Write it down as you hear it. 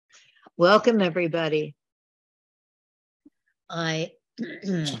Welcome, everybody. I,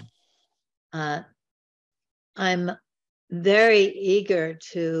 uh, I'm very eager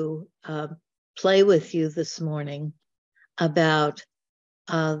to play with you this morning about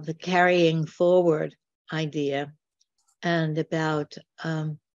the carrying forward idea and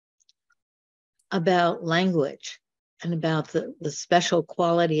about language and about the special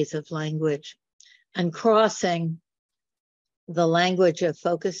qualities of language and crossing the language of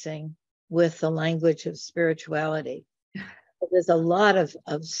focusing with the language of spirituality. There's a lot of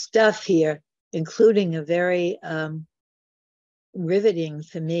stuff here, including a very riveting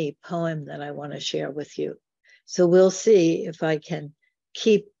for me poem that I want to share with you. So we'll see if I can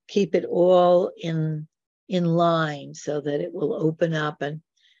keep it all in line so that it will open up and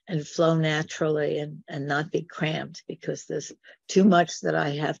flow naturally and not be cramped, because there's too much that I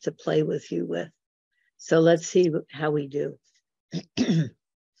have to play with you with. So let's see how we do.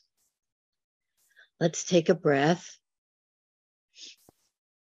 Let's take a breath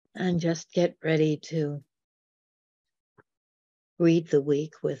and just get ready to greet the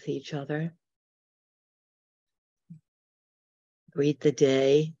week with each other. Greet the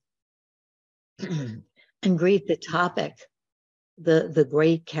day and greet the topic, the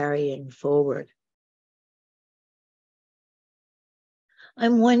great carrying forward.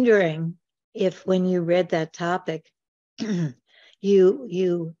 I'm wondering if when you read that topic,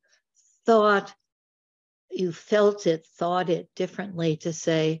 you thought, you felt it, thought it differently to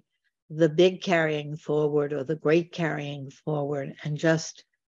say the big carrying forward or the great carrying forward and just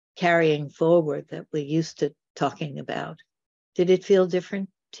carrying forward that we're used to talking about. Did it feel different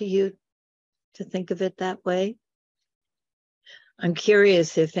to you to think of it that way? I'm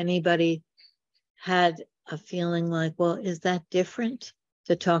curious if anybody had a feeling like, well, is that different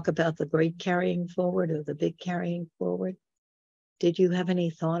to talk about the great carrying forward or the big carrying forward? Did you have any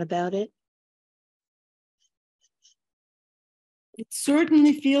thought about it? It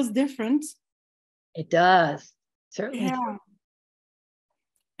certainly feels different. It does. Certainly. Yeah.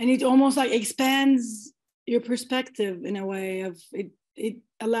 And it almost like expands your perspective in a way of it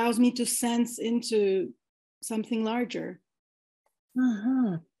allows me to sense into something larger.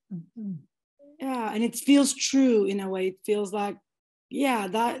 Uh-huh. Mm-hmm. Yeah, and it feels true in a way. It feels like, yeah,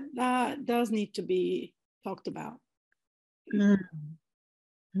 that does need to be talked about.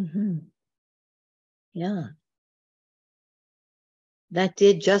 Mm-hmm. Yeah. That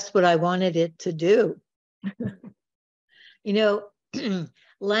did just what I wanted it to do. You know,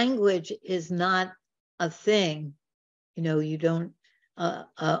 language is not a thing. You know, you don't,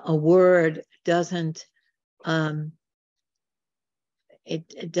 a word doesn't,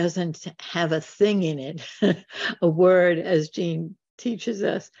 it doesn't have a thing in it. A word, as Jean teaches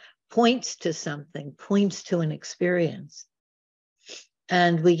us, points to something, points to an experience.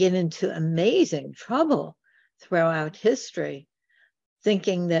 And we get into amazing trouble throughout history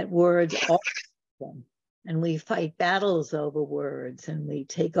thinking that words are them. And we fight battles over words, and we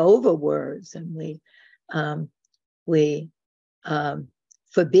take over words, and we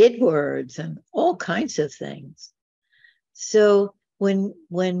forbid words, and all kinds of things. So when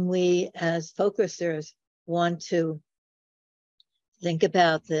we as focusers want to think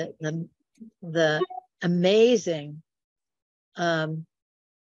about the amazing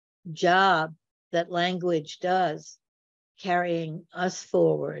job that language does, carrying us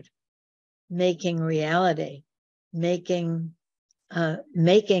forward, making reality, making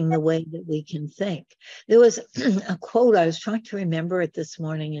the way that we can think. There was a quote, I was trying to remember it this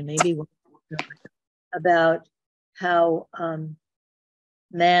morning, and maybe about how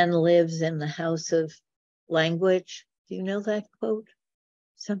man lives in the house of language. Do you know that quote?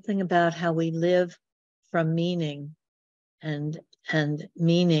 Something about how we live from meaning, and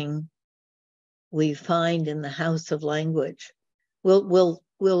meaning we find in the house of language. We'll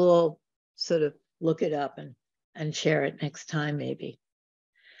all sort of look it up and share it next time, maybe.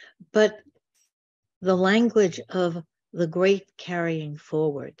 But the language of the great carrying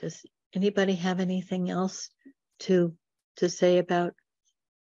forward. Does anybody have anything else to say about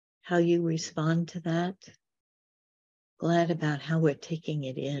how you respond to that? Glad about how we're taking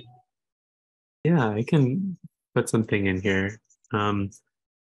it in. Yeah, I can put something in here.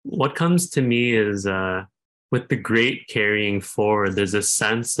 What comes to me is with the great carrying forward, there's a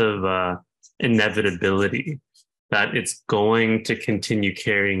sense of inevitability that it's going to continue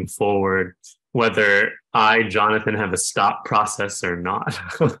carrying forward, whether I, Jonathan, have a stop process or not.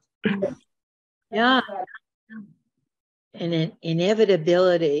 Yeah. And an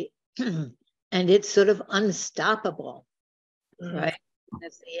inevitability, and it's sort of unstoppable, right?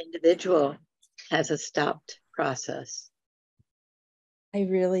 As the individual has a stopped process. I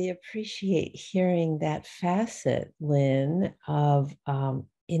really appreciate hearing that facet, Lynn, of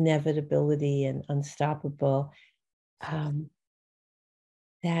inevitability and unstoppable. Um,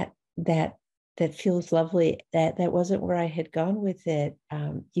 that that that feels lovely. That wasn't where I had gone with it.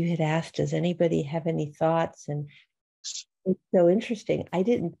 You had asked, does anybody have any thoughts? And it's so interesting. I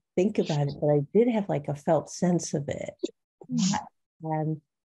didn't think about it, but I did have like a felt sense of it. And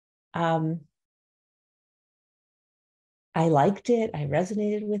um, I liked it. I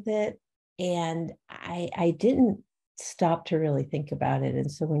resonated with it. And I didn't stop to really think about it.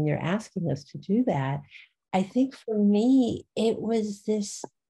 And so when you're asking us to do that, I think for me, it was this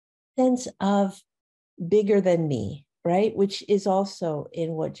sense of bigger than me, right? Which is also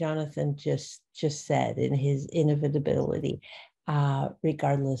in what Jonathan just said in his inevitability.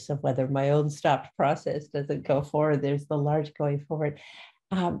 Regardless of whether my own stopped process doesn't go forward, there's the large going forward.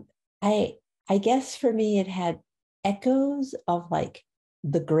 Um, I I guess for me it had echoes of like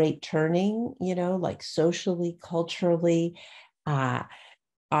the great turning, like socially, culturally. Uh,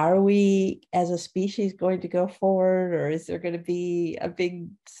 are we as a species going to go forward, or is there going to be a big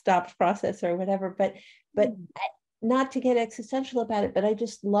stopped process or whatever? But not to get existential about it, but I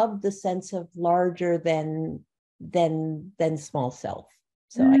just love the sense of larger than small self.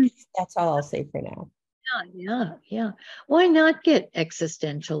 So I guess that's all I'll say for now. Yeah. Why not get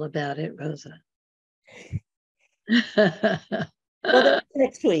existential about it, Rosa? Well, that's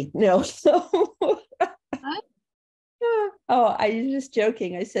next week. No, so oh, I was just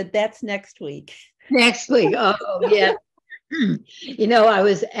joking. I said that's next week. Next week. Oh, yeah. I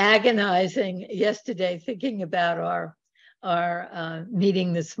was agonizing yesterday thinking about our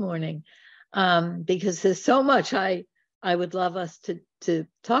meeting this morning, because there's so much I would love us to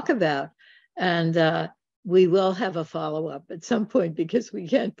talk about, and we will have a follow-up at some point because we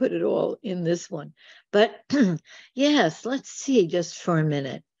can't put it all in this one. But yes, let's see just for a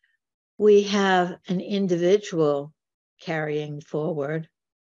minute. We have an individual carrying forward,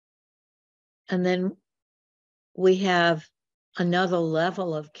 and then we have another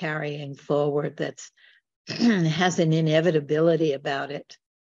level of carrying forward that's has an inevitability about it.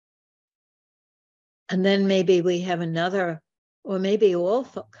 And then maybe we have another, or maybe all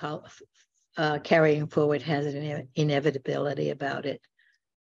carrying forward has an inevitability about it.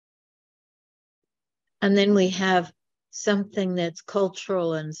 And then we have something that's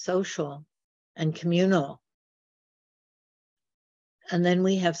cultural and social and communal. And then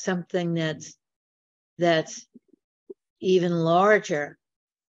we have something that's even larger,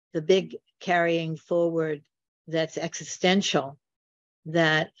 the big carrying forward that's existential,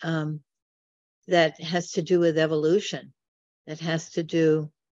 that has to do with evolution, that has to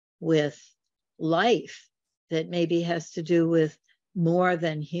do with life, that maybe has to do with more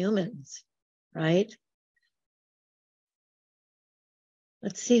than humans, right?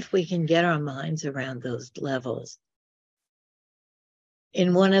 Let's see if we can get our minds around those levels.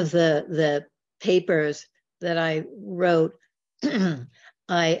 In one of the papers that I wrote,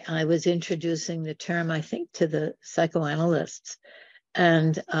 I was introducing the term, I think, to the psychoanalysts,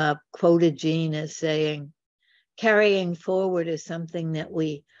 and quoted Jean as saying, carrying forward is something that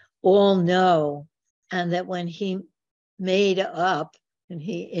we all know, and that when he made up and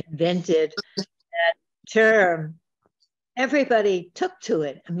he invented that term, everybody took to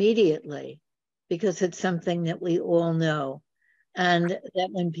it immediately because it's something that we all know. And that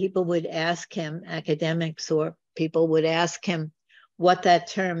when people would ask him, academics or people would ask him what that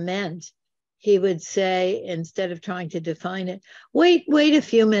term meant, he would say, instead of trying to define it, wait a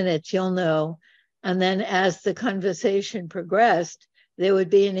few minutes, you'll know. And then as the conversation progressed, there would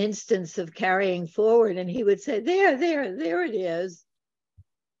be an instance of carrying forward, and he would say, there it is.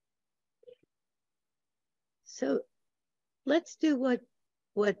 So let's do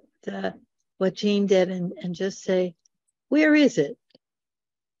what Jean did and just say, where is it?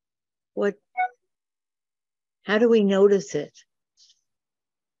 How do we notice it?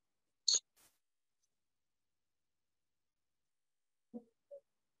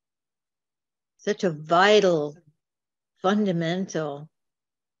 Such a vital, fundamental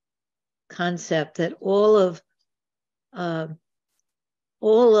concept that all of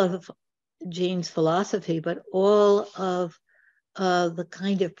Jean's philosophy, but all of the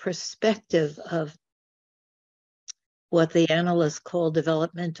kind of perspective of what the analysts call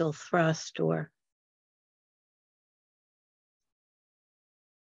developmental thrust or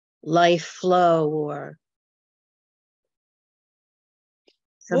life flow, or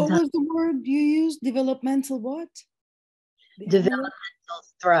what was the word you used? Developmental what? Developmental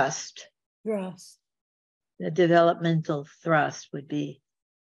thrust. Thrust. The developmental thrust would be,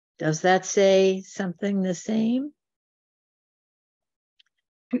 does that say something the same?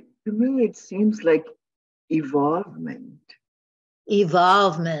 To me, it seems like evolvement.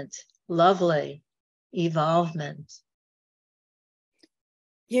 Evolvement. Lovely. Evolvement.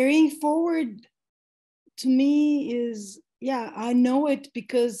 Carrying forward to me is, yeah, I know it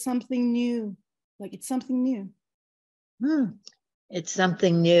because something new, like it's something new. It's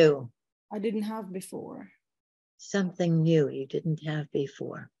something new. I didn't have before. Something new you didn't have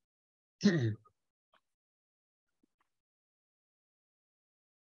before.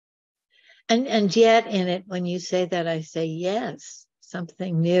 And yet in it, when you say that, I say, yes,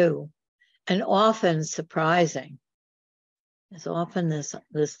 something new and often surprising. There's often this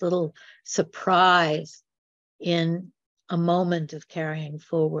little surprise in a moment of carrying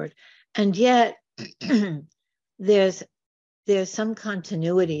forward. And yet there's some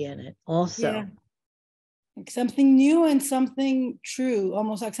continuity in it also. Yeah. Like something new and something true,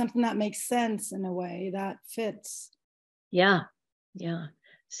 almost like something that makes sense in a way that fits. Yeah.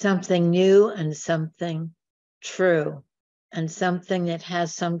 Something new and something true, and something that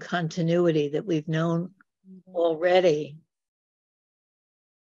has some continuity that we've known already.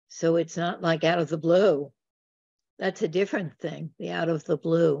 So it's not like out of the blue. That's a different thing, the out of the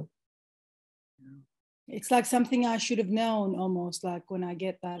blue. It's like something I should have known, almost like when I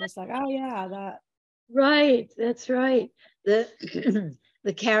get that. It's like, oh yeah, that. Right, that's right. The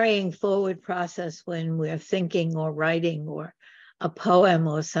the carrying forward process when we're thinking or writing or a poem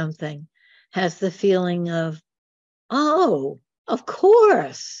or something has the feeling of, oh, of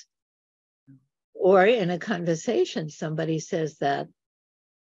course. Or in a conversation, somebody says that,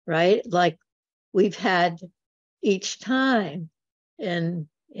 right? Like we've had each time in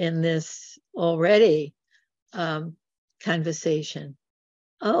this already conversation.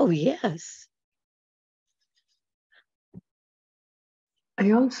 Oh, yes.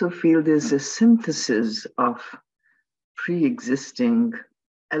 I also feel there's a synthesis of pre-existing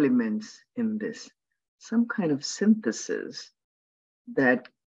elements in this, some kind of synthesis that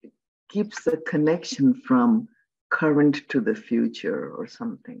keeps the connection from current to the future or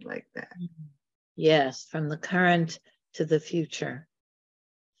something like that. Yes, from the current to the future.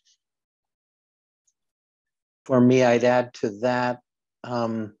 For me, I'd add to that,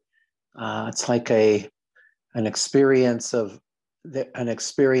 it's like an experience of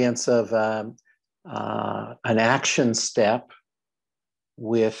an action step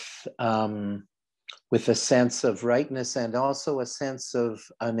with a sense of rightness and also a sense of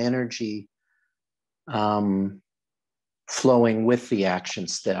an energy flowing with the action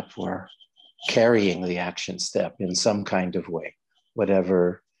step or carrying the action step in some kind of way,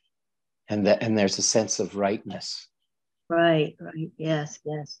 whatever. And there's a sense of rightness. Right. Yes.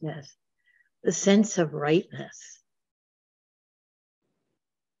 The sense of rightness.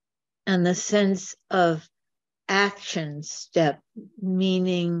 And the sense of action step,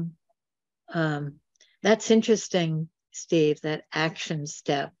 meaning, that's interesting, Steve, that action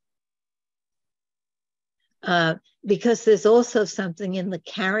step. Because there's also something in the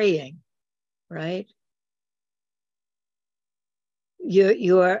carrying, right?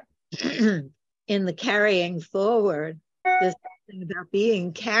 You're in the carrying forward, there's something about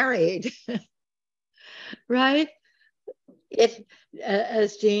being carried, right? It,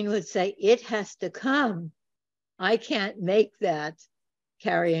 as Jean would say, it has to come. I can't make that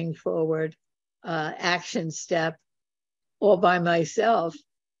carrying forward action step all by myself.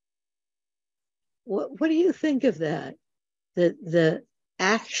 What do you think of that? The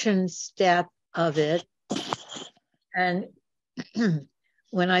action step of it. And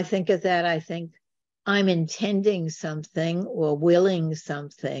when I think of that, I think I'm intending something or willing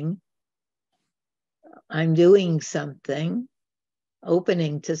something. I'm doing something,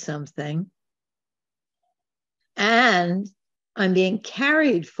 opening to something. And I'm being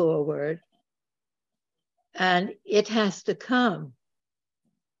carried forward. And it has to come.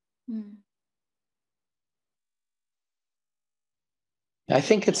 I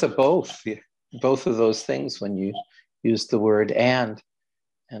think it's a both of those things when you use the word and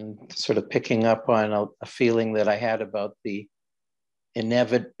sort of picking up on a feeling that I had about the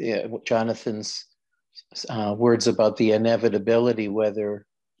Jonathan's words about the inevitability, whether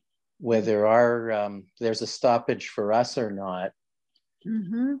there's a stoppage for us or not.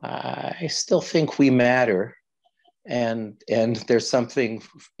 Mm-hmm. I still think we matter, and there's something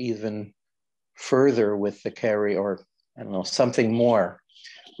even further with the carry, or I don't know, something more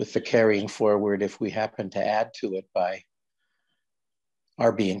with the carrying forward if we happen to add to it by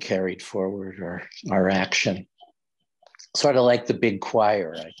our being carried forward or our action. Sort of like the big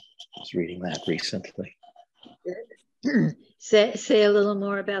choir. I was reading that recently. Say a little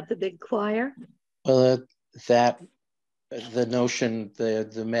more about the big choir. Well, that the notion,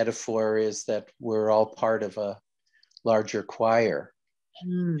 the metaphor is that we're all part of a larger choir,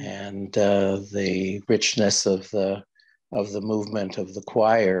 and the richness of the movement of the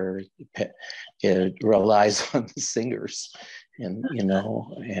choir, it relies on the singers, and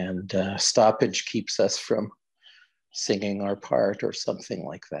and stoppage keeps us from singing our part or something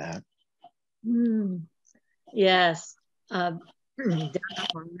like that. Yes. Donna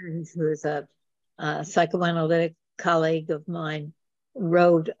Lynn, who is a psychoanalytic colleague of mine,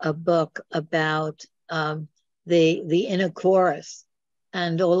 wrote a book about the inner chorus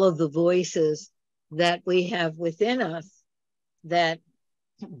and all of the voices that we have within us that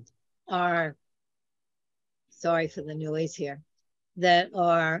are, sorry for the noise here, that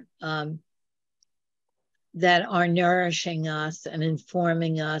are nourishing us and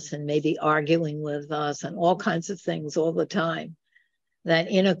informing us and maybe arguing with us and all kinds of things all the time. That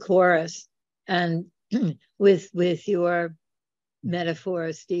inner chorus. And with your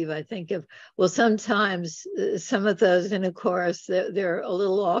metaphor, Steve, I think of, well, sometimes some of those inner chorus, they're a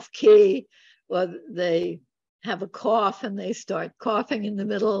little off key, or they have a cough and they start coughing in the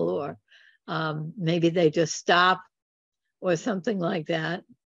middle, or maybe they just stop or something like that.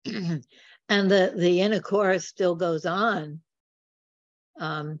 And the inner chorus still goes on,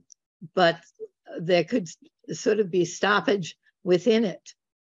 but there could sort of be stoppage within it.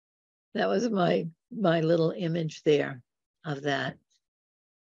 That was my little image there of that.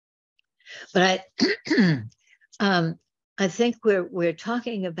 But I think we're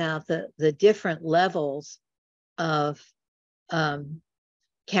talking about the different levels of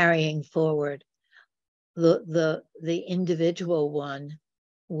carrying forward. The individual one,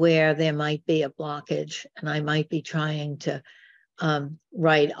 where there might be a blockage, and I might be trying to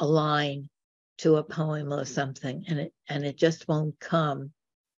write a line to a poem or something, and it just won't come,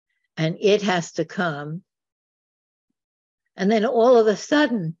 and it has to come, and then all of a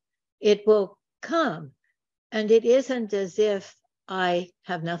sudden it will come, and it isn't as if I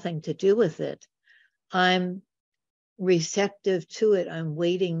have nothing to do with it. I'm receptive to it. I'm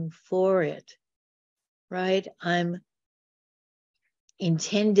waiting for it, right? I'm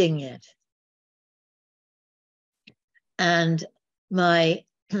intending it. And my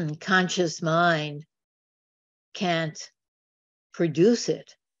conscious mind can't produce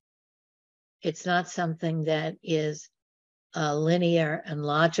it. It's not something that is linear and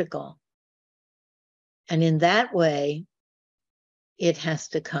logical. And in that way, it has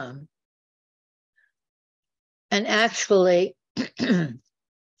to come. And actually,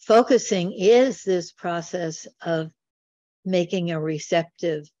 focusing is this process of making a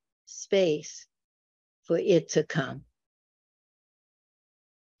receptive space for it to come.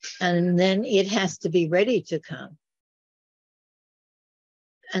 And then it has to be ready to come.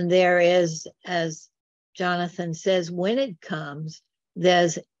 And there is, as Jonathan says, when it comes,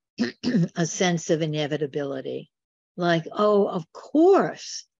 there's a sense of inevitability. Like, oh, of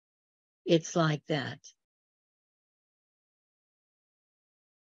course, it's like that.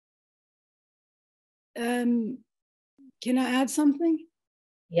 Can I add something?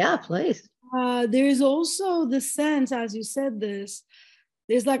 Yeah, please. There is also the sense, as you said this,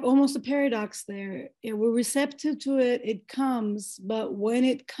 there's like almost a paradox there. We're receptive to it, it comes, but when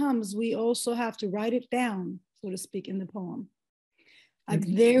it comes, we also have to write it down, so to speak, in the poem. Like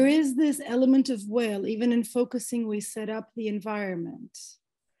there is this element of will, even in focusing, we set up the environment.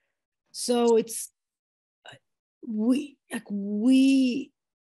 So it's, we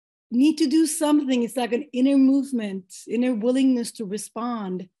need to do something. It's like an inner movement, inner willingness to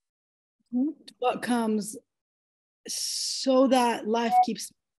respond to what comes, so that life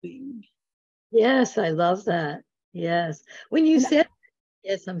keeps moving. Yes, I love that. Yes. When you said,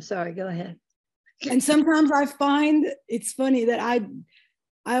 yes, I'm sorry, go ahead. And sometimes I find it's funny that I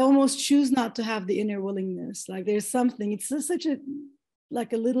almost choose not to have the inner willingness. Like there's something, it's just such a,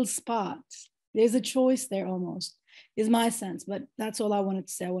 like a little spot. There's a choice there almost, is my sense, but that's all I wanted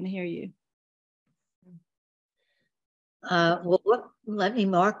to say. I want to hear you. Well, let me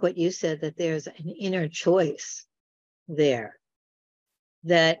mark what you said, that there's an inner choice there,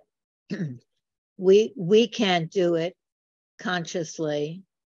 that we can't do it consciously,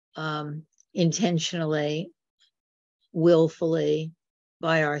 intentionally, willfully,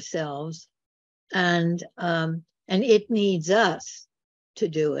 by ourselves, and it needs us to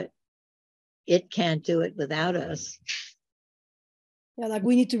do it. It can't do it without us. Yeah, like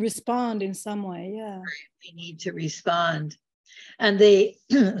we need to respond in some way. Yeah, we need to respond. And the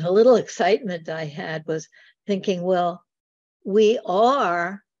little excitement I had was thinking, well, we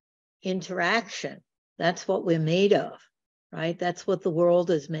are interaction. That's what we're made of, right? That's what the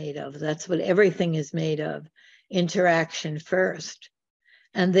world is made of. That's what everything is made of. interaction first.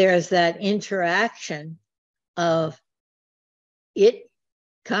 And there's that interaction of it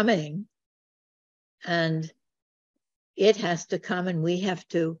coming, and it has to come, and we have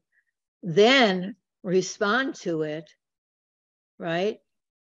to then respond to it, right?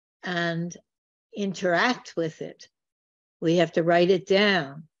 And interact with it. We have to write it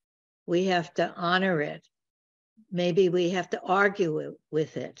down. We have to honor it. Maybe we have to argue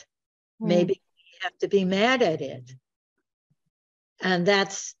with it. Maybe we have to be mad at it. And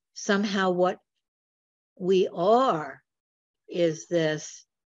that's somehow what we are, is this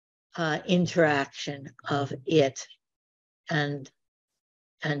interaction of it and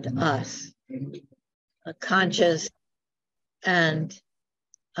us, a conscious and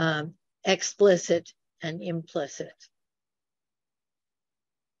explicit and implicit.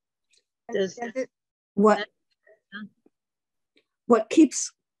 What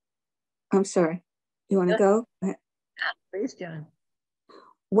keeps, I'm sorry, you want to go? Yeah, please, John.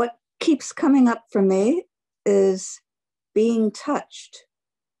 What keeps coming up for me is being touched.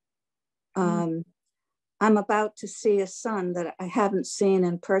 I'm about to see a son that I haven't seen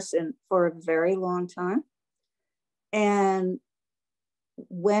in person for a very long time. And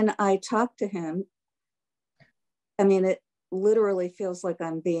when I talk to him, I mean, it literally feels like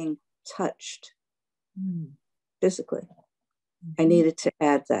I'm being touched physically. I needed to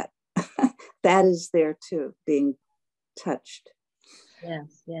add that. That is there too, being touched.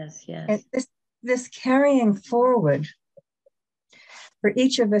 Yes, yes, yes. And this carrying forward for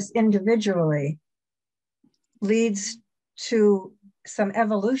each of us individually leads to some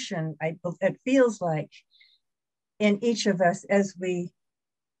evolution, it feels like, in each of us as we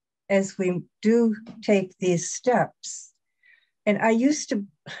do take these steps. And I used to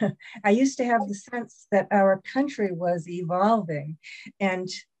have the sense that our country was evolving, and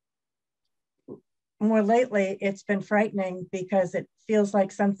more lately it's been frightening because it feels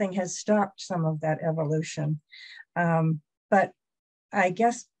like something has stopped some of that evolution. But I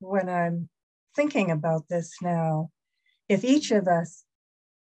guess when I'm thinking about this now, if each of us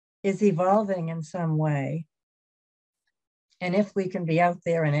is evolving in some way, and if we can be out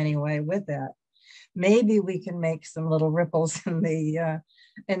there in any way with that, maybe we can make some little ripples in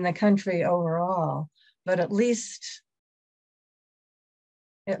the country overall. But at least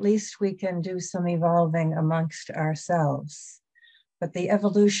we can do some evolving amongst ourselves. But the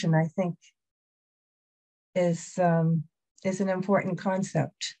evolution, I think, is an important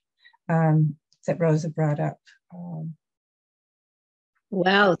concept that Rosa brought up.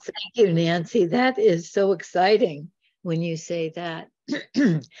 Wow, thank you, Nancy. That is so exciting when you say that.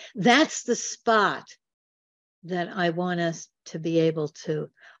 That's the spot that I want us to be able to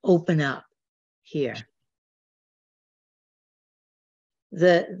open up here.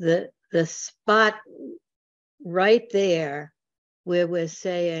 The spot right there where we're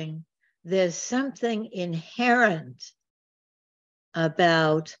saying there's something inherent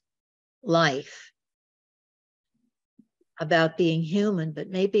about life, about being human, but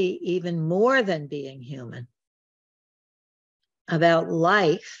maybe even more than being human, about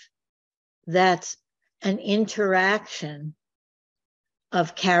life, that's an interaction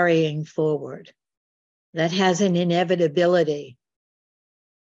of carrying forward, that has an inevitability,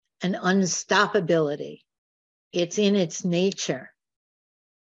 an unstoppability. It's in its nature.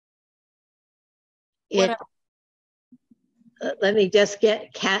 Let me just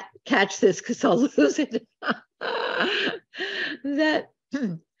catch this because I'll lose it. that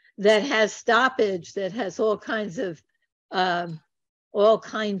has stoppage, that has all kinds of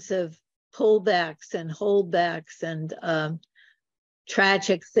pullbacks and holdbacks and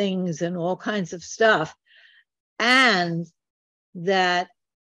tragic things and all kinds of stuff, and that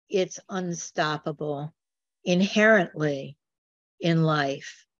it's unstoppable inherently in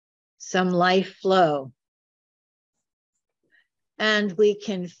life, some life flow. And we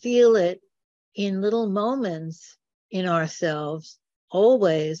can feel it in little moments in ourselves,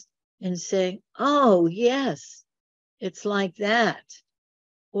 always, in saying, oh, yes, it's like that,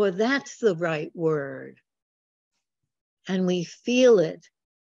 or that's the right word. And we feel it.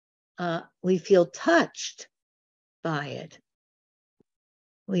 We feel touched by it.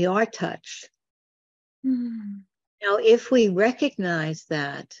 We are touched. Now, if we recognize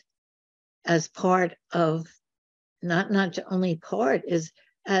that as part of, not only part, is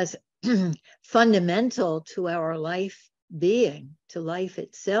as fundamental to our life being, to life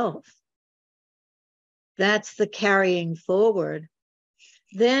itself, that's the carrying forward.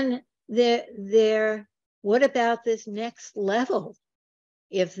 Then what about this next level?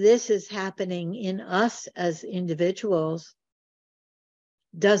 If this is happening in us as individuals,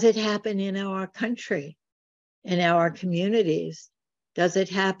 does it happen in our country? in our communities? Does it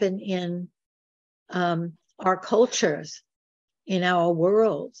happen in our cultures, in our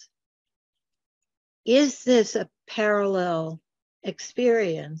worlds? Is this a parallel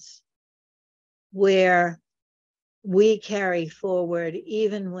experience where we carry forward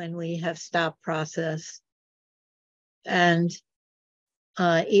even when we have stopped process, and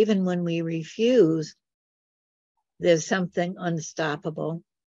even when we refuse, there's something unstoppable,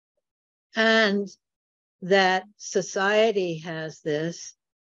 and that society has this,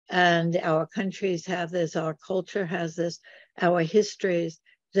 and our countries have this, our culture has this, our histories,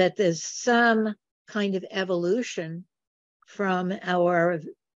 that there's some kind of evolution from our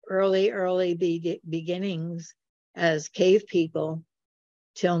early beginnings as cave people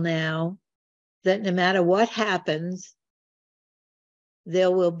till now, that no matter what happens,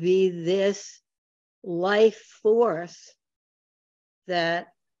 there will be this life force that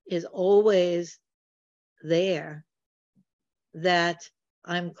is always there, that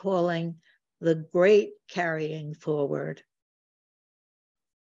I'm calling the great carrying forward.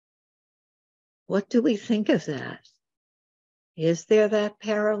 What do we think of that? Is there that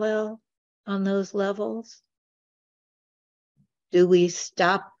parallel on those levels? Do we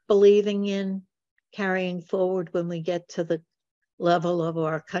stop believing in carrying forward when we get to the level of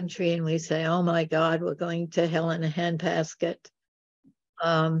our country and we say, oh my God, we're going to hell in a handbasket.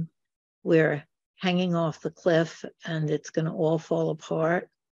 We're hanging off the cliff and it's going to all fall apart?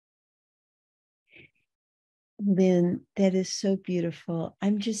 Lynn, that is so beautiful.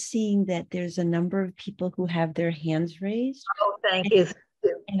 I'm just seeing that there's a number of people who have their hands raised. Oh, thank you.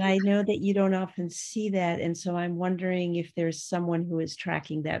 And I know that you don't often see that. And so I'm wondering if there's someone who is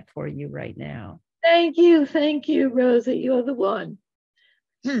tracking that for you right now. Thank you, Rosa. You're the one.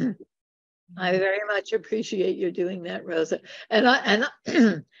 I very much appreciate you doing that, Rosa. And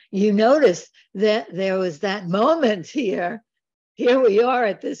you notice that there was that moment here. Here we are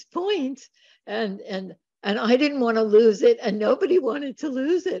at this point, and I didn't want to lose it, and nobody wanted to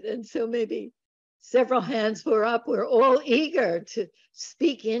lose it, and so maybe several hands were up. We're all eager to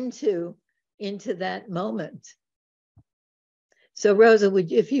speak into that moment. So Rosa,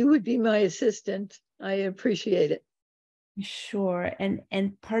 if you would be my assistant, I appreciate it. Sure. And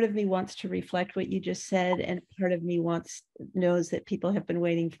part of me wants to reflect what you just said, and part of me knows that people have been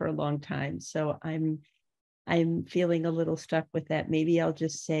waiting for a long time. So I'm feeling a little stuck with that. Maybe I'll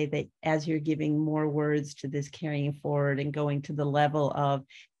just say that as you're giving more words to this carrying forward and going to the level of,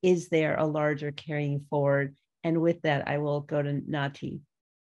 is there a larger carrying forward? And with that, I will go to Nati.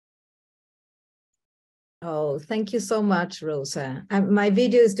 Oh, thank you so much, Rosa. My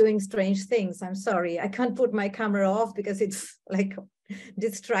video is doing strange things. I'm sorry. I can't put my camera off because it's like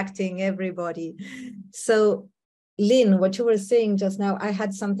distracting everybody. So, Lynn, what you were saying just now, I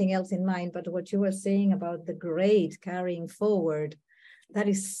had something else in mind, but what you were saying about the great carrying forward, that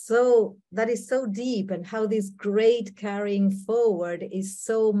is so deep, and how this great carrying forward is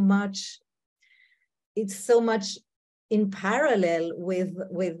so much, it's so much in parallel with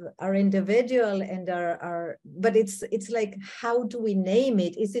our individual and our but it's like, how do we name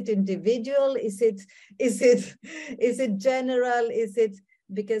it? Is it individual? Is it general? Is it,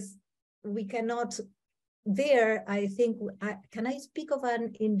 because we cannot there, I think, can I speak of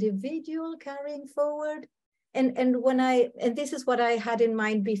an individual carrying forward? And this is what I had in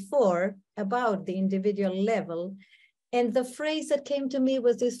mind before about the individual level. And the phrase that came to me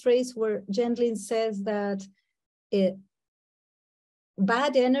was this phrase where Gendlin says that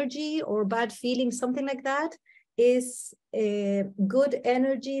bad energy or bad feeling, something like that, is a good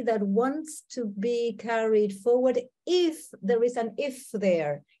energy that wants to be carried forward if there is an if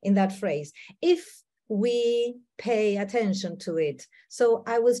there in that phrase, if we pay attention to it. So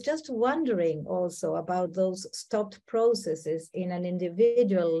I was just wondering also about those stopped processes in an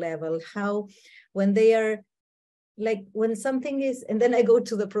individual level, how when they are, like when something is, and then I go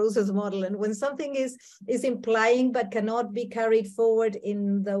to the process model, and when something is implying but cannot be carried forward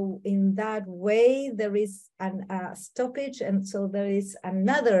in that way, there is a stoppage, and so there is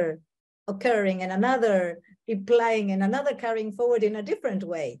another occurring and another implying and another carrying forward in a different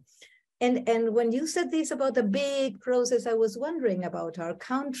way. And when you said this about the big process, I was wondering about our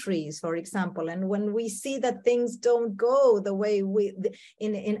countries, for example, and when we see that things don't go the way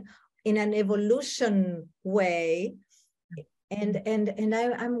in an evolution way, and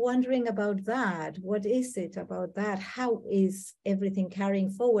I'm wondering about that. What is it about that? How is everything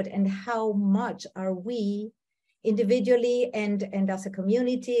carrying forward, and how much are we individually and as a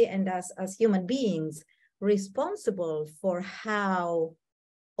community and as human beings responsible for how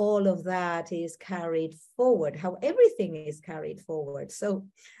all of that is carried forward, how everything is carried forward. So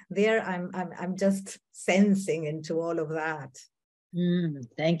there I'm just sensing into all of that.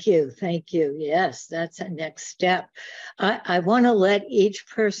 Thank you. Thank you. Yes, that's a next step. I want to let each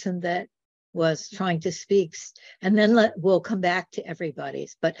person that was trying to speak, and then we'll come back to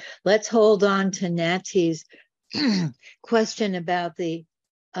everybody's, but let's hold on to Natty's question about the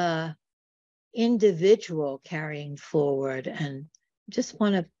individual carrying forward. And just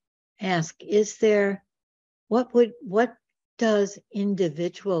want to ask, is there, what does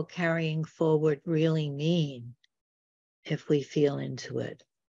individual carrying forward really mean if we feel into it?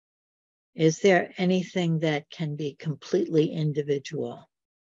 Is there anything that can be completely individual?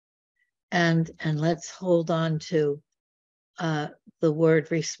 And let's hold on to the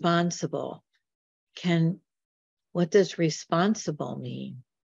word responsible. What does responsible mean?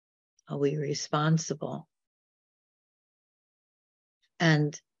 Are we responsible?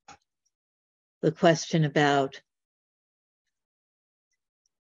 And the question about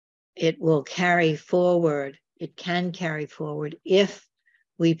it will carry forward, it can carry forward if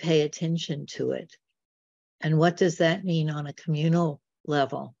we pay attention to it. And what does that mean on a communal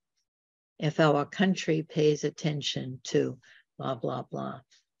level? If our country pays attention to blah, blah, blah.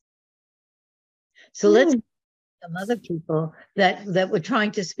 So let's some other people that were trying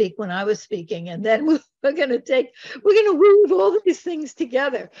to speak when I was speaking, and then we're going to weave all these things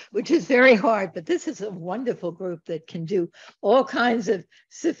together, which is very hard, but this is a wonderful group that can do all kinds of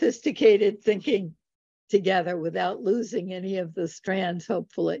sophisticated thinking together without losing any of the strands,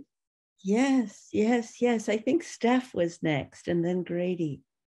 hopefully. Yes, yes, yes. I think Steph was next, and then Grady.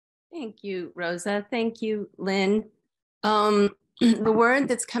 Thank you, Rosa. Thank you, Lynn. The word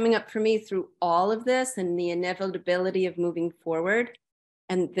that's coming up for me through all of this and the inevitability of moving forward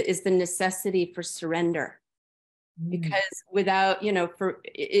is the necessity for surrender. Because without,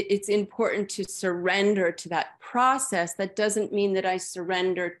 it's important to surrender to that process. That doesn't mean that I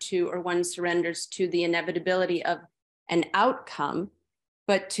surrender to, or one surrenders to the inevitability of an outcome,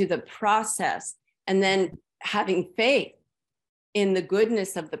 but to the process, and then having faith in the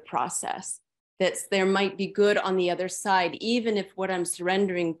goodness of the process, that there might be good on the other side, even if what I'm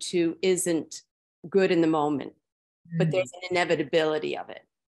surrendering to isn't good in the moment, but there's an inevitability of it.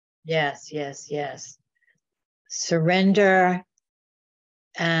 Yes, yes, yes. Surrender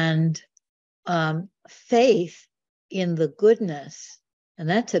and faith in the goodness. And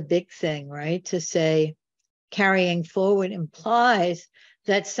that's a big thing, right? To say carrying forward implies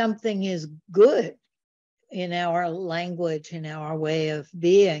that something is good in our language, in our way of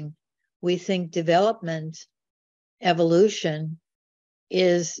being. We think development, evolution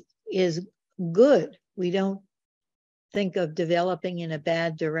is good. We don't think of developing in a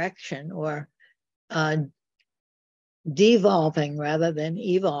bad direction or devolving rather than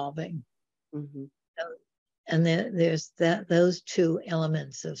evolving. Mm-hmm. And there's those two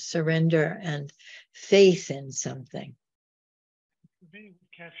elements of surrender and faith in something. For me,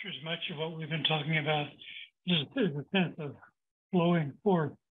 what captures much of what we've been talking about is the sense of flowing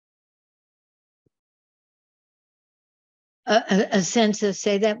forth. A sense of,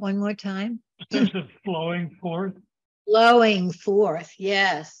 say that one more time. A sense of flowing forth. Flowing forth,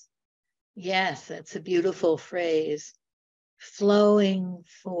 yes. Yes, that's a beautiful phrase. Flowing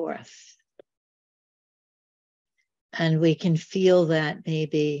forth. And we can feel that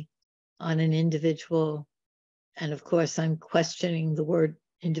maybe on an individual. And of course, I'm questioning the word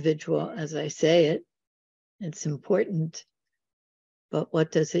individual as I say it. It's important. But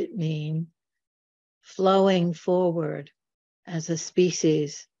what does it mean? Flowing forward as a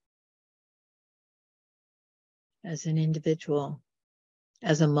species, as an individual,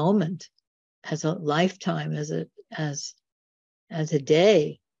 as a moment, as a lifetime, as a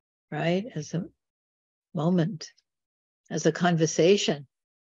day, right? As a moment, as a conversation.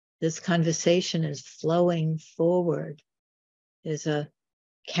 This conversation is flowing forward, is a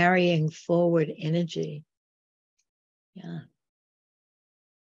carrying forward energy. Yeah.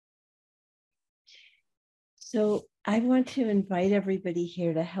 So I want to invite everybody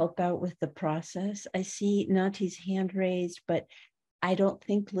here to help out with the process. I see Nati's hand raised, but I don't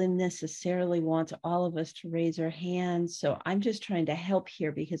think Lynn necessarily wants all of us to raise our hands. So I'm just trying to help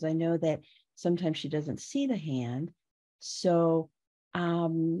here because I know that sometimes she doesn't see the hand. So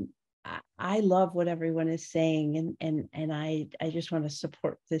I love what everyone is saying, and I just want to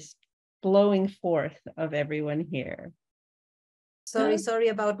support this blowing forth of everyone here. Sorry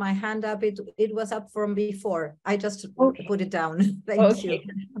about my hand up. It was up from before. I just put it down. Thank you.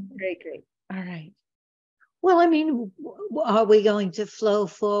 Great. All right. Well, I mean, are we going to flow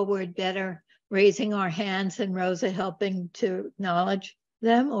forward better, raising our hands and Rosa helping to acknowledge?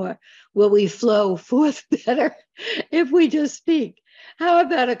 them, or will we flow forth better if we just speak? How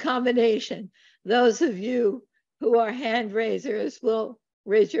about a combination? Those of you who are hand raisers will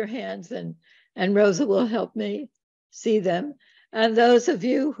raise your hands, and Rosa will help me see them. And those of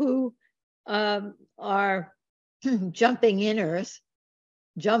you who are jumping inners,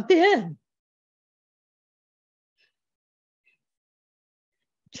 jump in.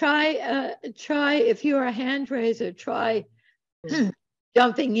 Try if you're a hand raiser, try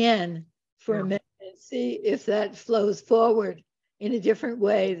jumping in for a minute and see if that flows forward in a different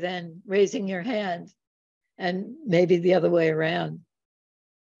way than raising your hand, and maybe the other way around.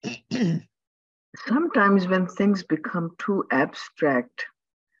 Sometimes when things become too abstract,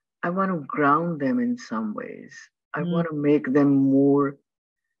 I want to ground them in some ways. I want to make them more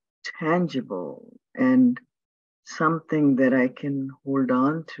tangible and something that I can hold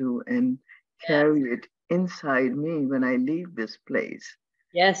on to and carry it inside me when I leave this place.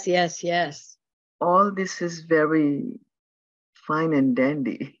 Yes, yes, yes. All this is very fine and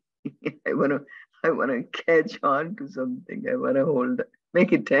dandy. I want to catch on to something. I want to hold,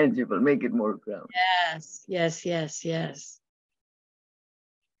 make it tangible, make it more grounded. Yes, yes, yes, yes.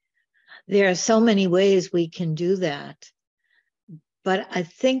 There are so many ways we can do that, but I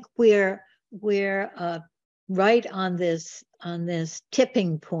think we're right on this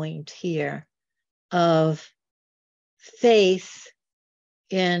tipping point here of faith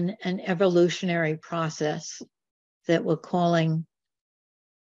in an evolutionary process that we're calling,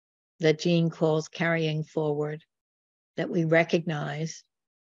 that Jean calls carrying forward, that we recognize,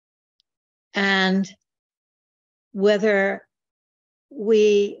 and whether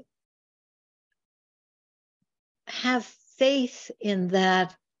we have faith in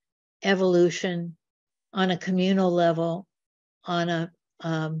that evolution on a communal level, on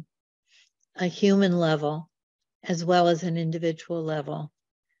a human level, as well as an individual level.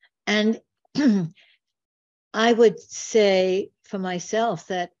 And I would say for myself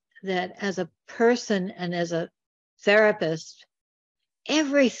that as a person and as a therapist,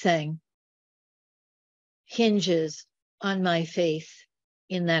 everything hinges on my faith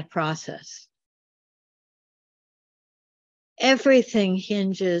in that process. Everything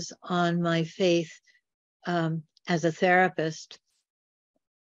hinges on my faith as a therapist,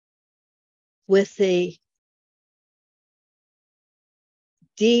 with the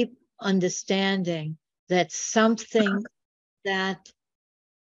deep understanding that something that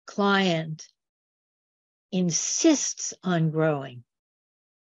client insists on growing,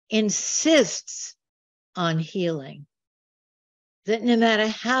 insists on healing, that no matter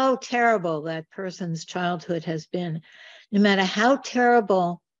how terrible that person's childhood has been, no matter how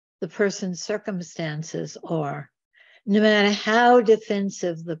terrible the person's circumstances are, no matter how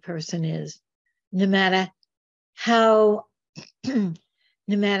defensive the person is, no matter how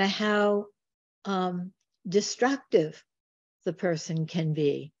destructive the person can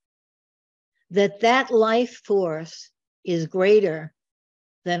be, that life force is greater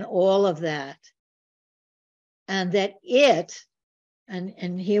than all of that, and that it,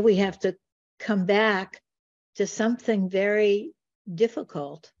 and here we have to come back to something very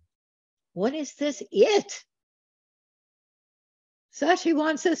difficult. What is this it? Sashi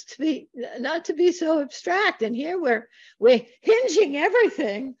wants us to be, not to be so abstract, and here we're hinging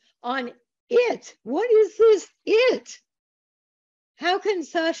everything on it. What is this it? How can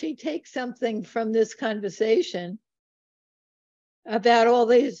Sashi take something from this conversation about all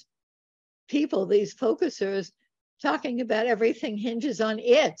these people, these focusers, talking about everything hinges on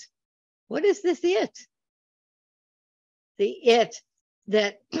it? What is this it? The it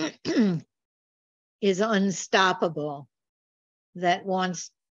that is unstoppable, that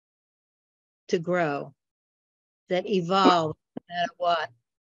wants to grow, that evolves no matter what,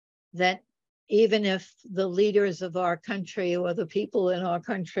 that even if the leaders of our country or the people in our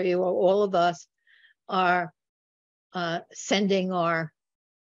country or all of us are sending our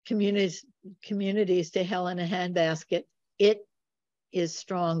communities to hell in a handbasket, it is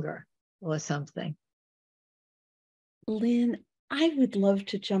stronger or something. Lynn, I would love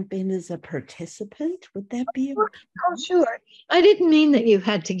to jump in as a participant. Would that be okay? Oh, sure. I didn't mean that you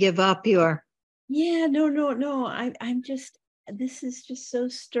had to give up your... Yeah, no. I'm just, this is just so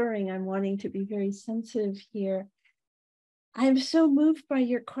stirring. I'm wanting to be very sensitive here. I'm so moved by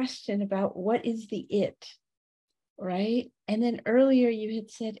your question about what is the it, right? And then earlier you had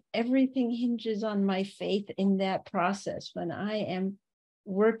said everything hinges on my faith in that process. When I am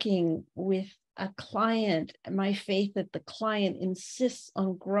working with a client, my faith that the client insists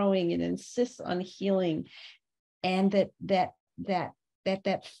on growing and insists on healing, and that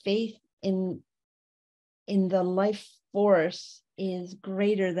faith in the life force is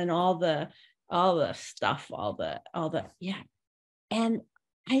greater than all the stuff, all the yeah. And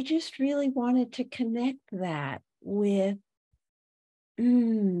I just really wanted to connect that with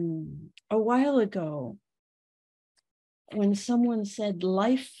a while ago when someone said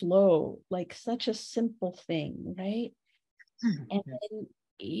life flow, like such a simple thing, right? And then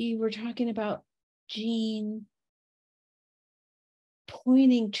you were talking about Jean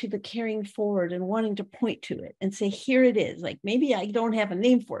pointing to the carrying forward and wanting to point to it and say, here it is. Like, maybe I don't have a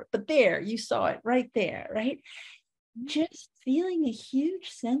name for it, but there, you saw it right there, right? Just feeling a huge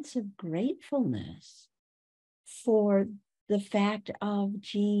sense of gratefulness for the fact of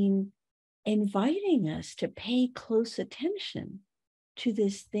Jean inviting us to pay close attention to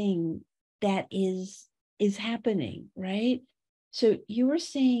this thing that is happening, right? So you were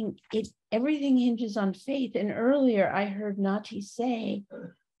saying everything hinges on faith. And earlier I heard Nati say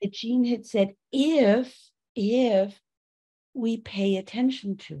that Jean had said, if we pay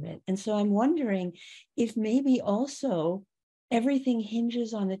attention to it. And so I'm wondering if maybe also everything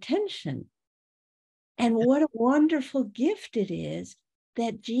hinges on attention. And what a wonderful gift it is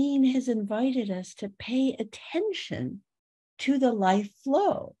that Jean has invited us to pay attention to the life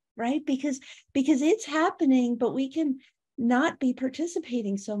flow, right? Because it's happening, but we can not be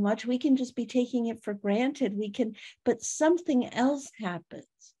participating so much. We can just be taking it for granted. But something else happens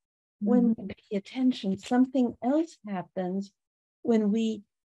when we pay attention. Something else happens when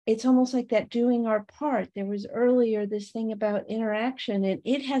it's almost like that doing our part. There was earlier this thing about interaction, and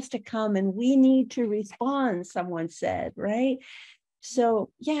it has to come and we need to respond, someone said, right? So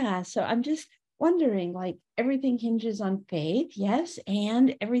yeah, so I'm just wondering, like, everything hinges on faith, yes,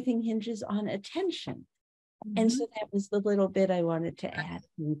 and everything hinges on attention. And so that was the little bit I wanted to add.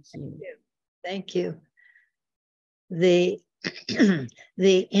 Thank you. The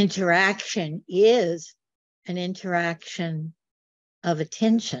interaction is an interaction of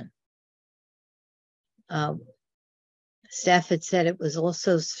attention. Steph had said it was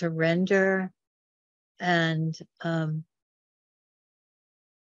also surrender, and there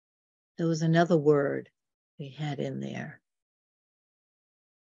was another word we had in there.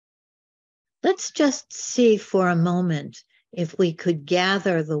 Let's just see for a moment if we could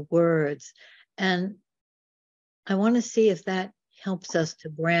gather the words. And I want to see if that helps us to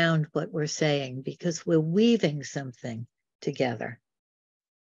ground what we're saying, because we're weaving something together.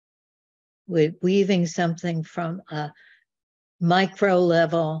 We're weaving something from a micro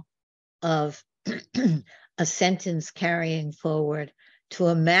level of a sentence carrying forward to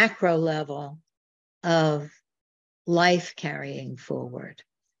a macro level of life carrying forward,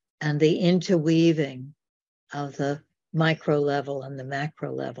 and the interweaving of the micro level and the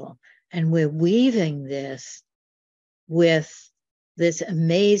macro level. And we're weaving this with this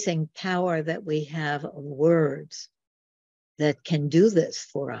amazing power that we have of words that can do this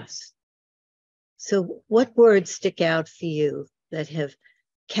for us. So what words stick out for you that have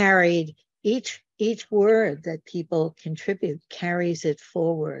carried, each word that people contribute carries it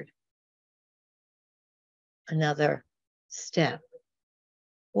forward another step?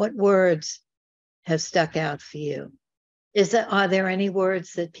 What words have stuck out for you? Are there any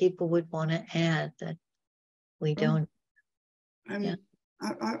words that people would want to add that we don't? Yeah.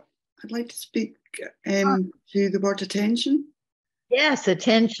 I'd like to speak to the word attention. Yes,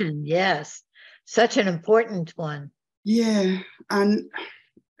 attention. Yes, such an important one. Yeah, and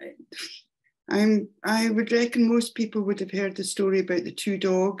I would reckon most people would have heard the story about the two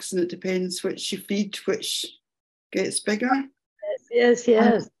dogs, and it depends which you feed, which gets bigger. Yes.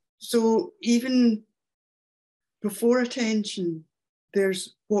 So even before attention,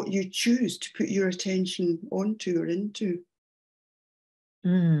 there's what you choose to put your attention onto or into.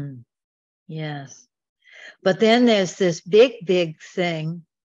 Yes. But then there's this big thing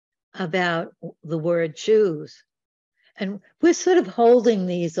about the word choose. And we're sort of holding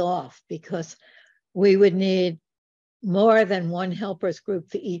these off because we would need more than one helpers group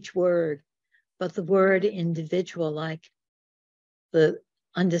for each word. But the word individual, like the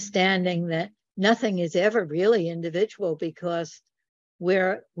understanding that nothing is ever really individual because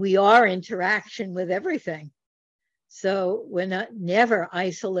we are interaction with everything. So we're never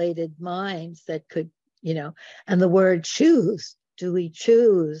isolated minds that could, and the word choose, do we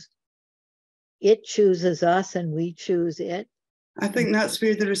choose? It chooses us and we choose it. I think that's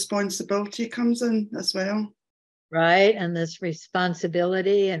where the responsibility comes in as well. Right, and this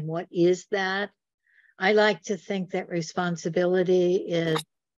responsibility, and what is that? I like to think that responsibility is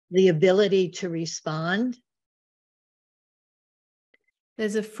the ability to respond.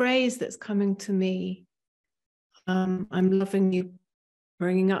 There's a phrase that's coming to me. I'm loving you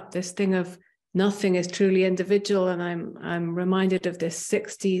bringing up this thing of nothing is truly individual. And I'm reminded of this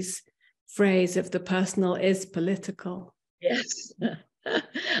 60s phrase of the personal is political. Yes.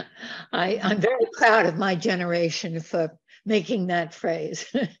 I'm very proud of my generation for making that phrase.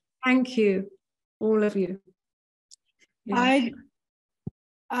 Thank you, all of you. Yeah.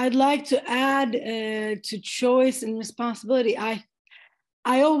 I'd like to add to choice and responsibility. I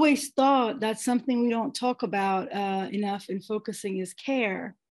always thought that something we don't talk about enough in focusing is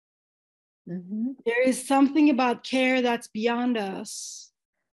care. Mm-hmm. There is something about care that's beyond us,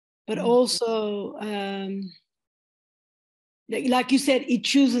 but also, like you said, it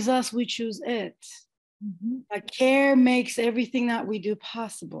chooses us, we choose it. Mm-hmm. Like care makes everything that we do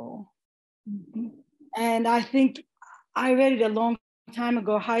possible. Mm-hmm. And I think I read it a long time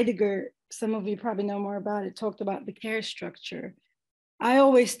ago. Heidegger, some of you probably know more about it, talked about the care structure. I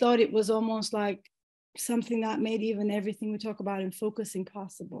always thought it was almost like something that made even everything we talk about in focusing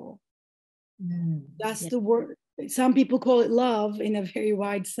possible. That's the word. Some people call it love in a very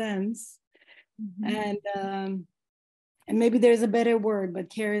wide sense. Mm-hmm. And maybe there's a better word,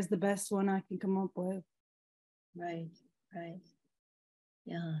 but care is the best one I can come up with. Right.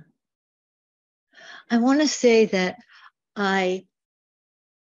 Yeah. I want to say that I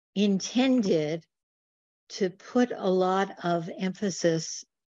intended to put a lot of emphasis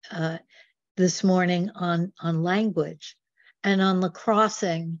this morning on language and on the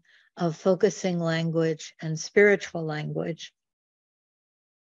crossing of focusing language and spiritual language.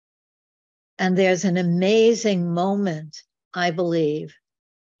 And there's an amazing moment, I believe,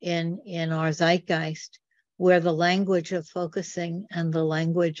 in our zeitgeist where the language of focusing and the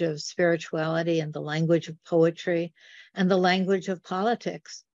language of spirituality and the language of poetry and the language of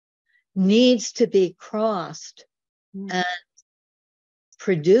politics needs to be crossed and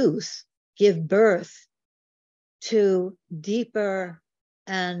give birth to deeper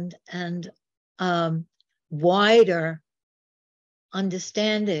and wider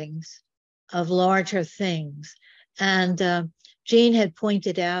understandings of larger things. And Jean had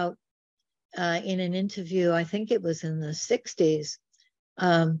pointed out in an interview, I think it was in the 60s,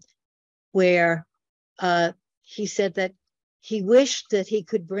 where he said that he wished that he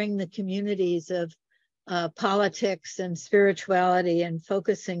could bring the communities of politics and spirituality and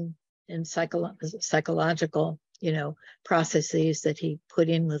focusing in psychological, processes that he put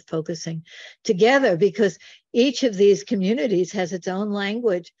in with focusing together, because each of these communities has its own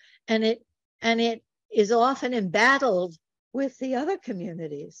language, and it is often embattled with the other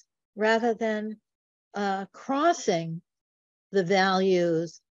communities rather than crossing the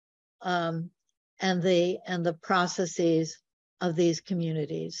values and the processes of these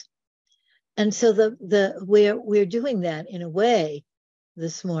communities. And so we're doing that in a way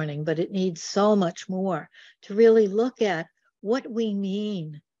this morning, but it needs so much more to really look at what we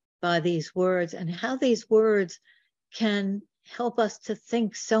mean by these words and how these words can help us to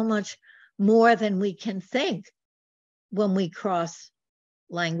think so much more than we can think when we cross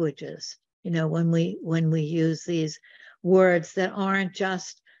languages, when we use these words that aren't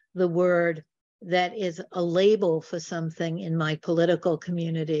just the word that is a label for something in my political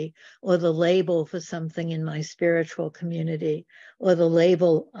community, or the label for something in my spiritual community, or the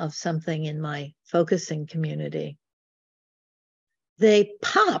label of something in my focusing community. They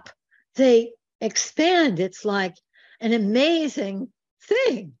pop, they expand. It's like an amazing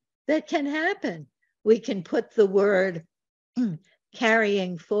thing that can happen. We can put the word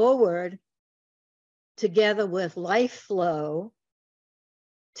carrying forward together with life flow,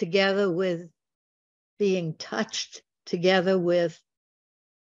 together with being touched, together with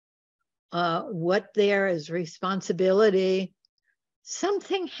what there is responsibility.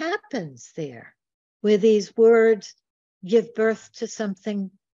 Something happens there where these words give birth to something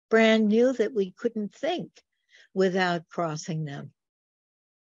brand new that we couldn't think without crossing them.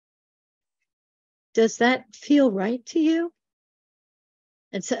 Does that feel right to you?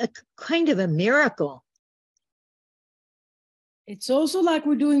 It's a kind of a miracle. It's also like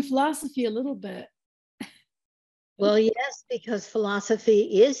we're doing philosophy a little bit. Well, yes, because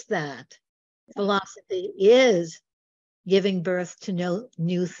philosophy is that. Philosophy is giving birth to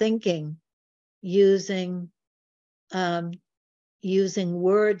new thinking, using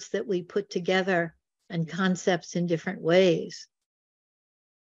words that we put together and concepts in different ways.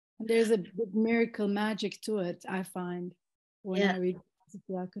 There's a big miracle magic to it, I find, when I read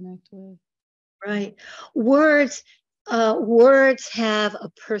philosophy I connect with. Right. Words have a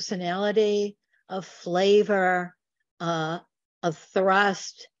personality, a flavor, a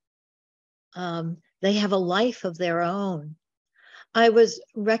thrust. They have a life of their own. I was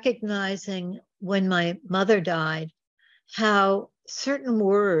recognizing when my mother died how certain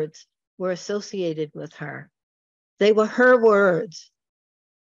words were associated with her. They were her words.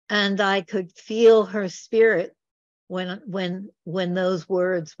 And I could feel her spirit when those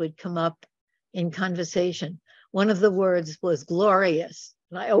words would come up in conversation. One of the words was glorious.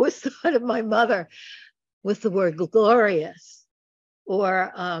 And I always thought of my mother with the word glorious,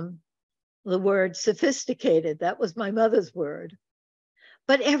 or the word sophisticated. That was my mother's word.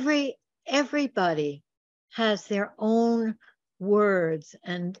 But everybody has their own words,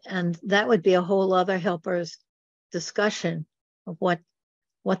 and that would be a whole other helper's discussion of what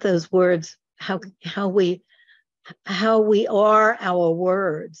those words, how we are our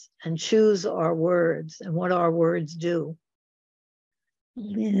words and choose our words and what our words do.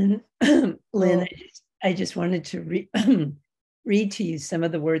 Lynn, Lynn, I just wanted to read to you some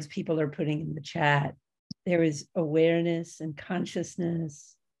of the words people are putting in the chat. There is awareness and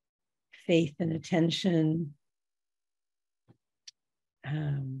consciousness, faith and attention,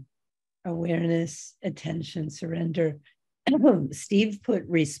 awareness, attention, surrender. Steve put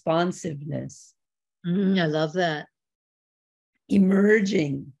responsiveness. I love that.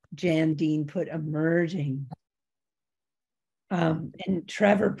 Emerging. Jan Dean put emerging. And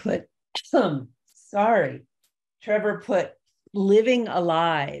Trevor put, Trevor put living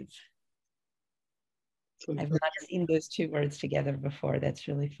alive. I've not seen those two words together before. That's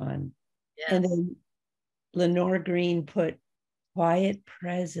really fun. Yes. And then Lenore Green put quiet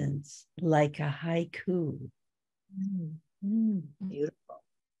presence like a haiku. Beautiful.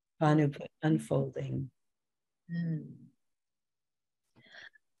 Banu put unfolding.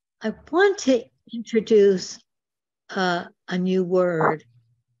 I want to introduce a new word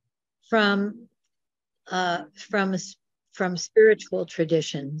from spiritual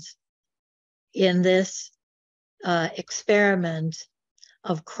traditions in this experiment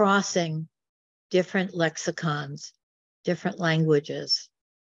of crossing different lexicons, different languages,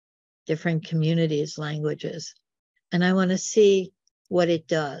 different communities' languages. And I want to see what it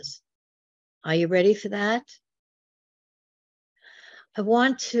does. Are you ready for that? I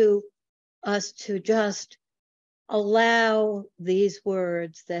want us to just allow these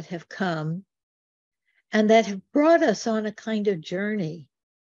words that have come and that have brought us on a kind of journey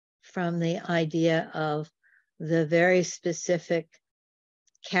from the idea of the very specific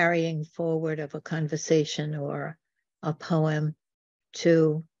carrying forward of a conversation or a poem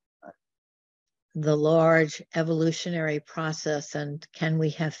to the large evolutionary process, and can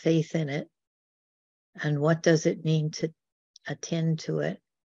we have faith in it? And what does it mean to attend to it?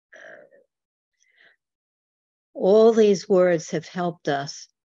 All these words have helped us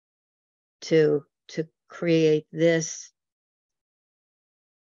to create this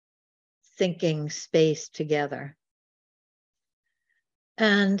thinking space together.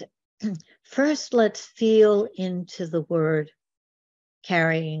 And first, let's feel into the word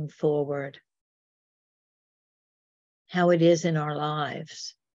carrying forward, how it is in our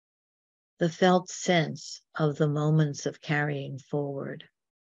lives, the felt sense of the moments of carrying forward,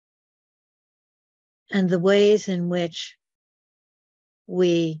 and the ways in which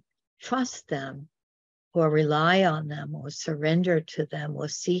we trust them or rely on them or surrender to them or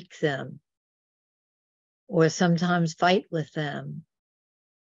seek them or sometimes fight with them,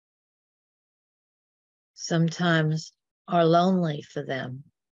 sometimes are lonely for them.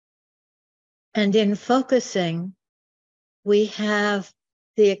 And in focusing, we have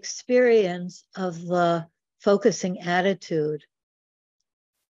the experience of the focusing attitude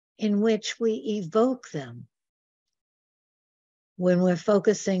in which we evoke them. When we're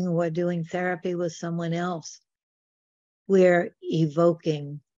focusing, we're doing therapy with someone else, we're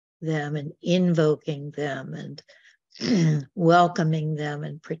evoking them and invoking them and welcoming them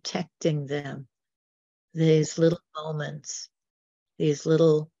and protecting them. These little moments, these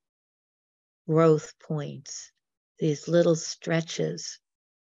little growth points, these little stretches.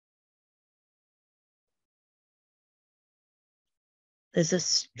 There's a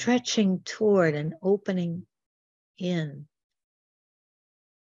stretching toward and opening in.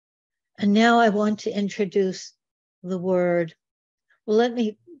 And now I want to introduce the word. Well,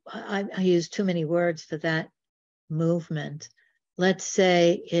 I use too many words for that movement. Let's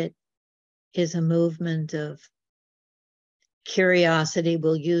say it is a movement of curiosity.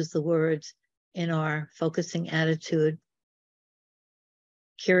 We'll use the words in our focusing attitude,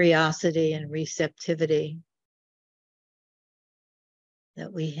 curiosity and receptivity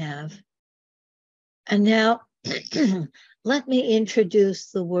that we have. And now let me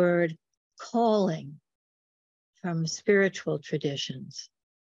introduce the word calling from spiritual traditions.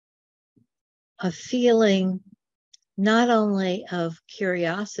 A feeling not only of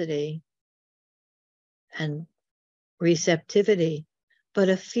curiosity and receptivity, but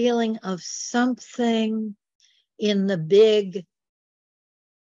a feeling of something in the big,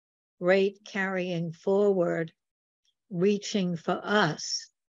 great carrying forward, reaching for us,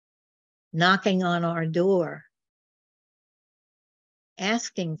 knocking on our door,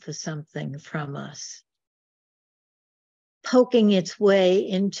 asking for something from us, poking its way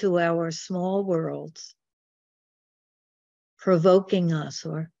into our small worlds, provoking us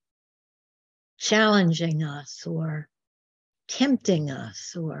or challenging us or tempting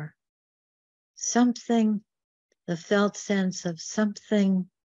us or something, the felt sense of something.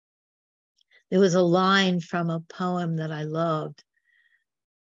 There was a line from a poem that I loved.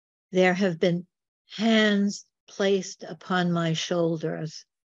 There have been hands placed upon my shoulders.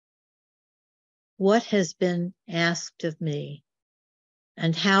 What has been asked of me,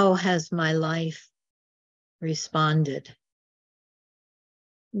 and how has my life responded?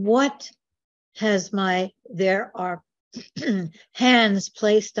 There are hands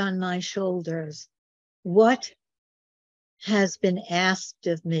placed on my shoulders. What has been asked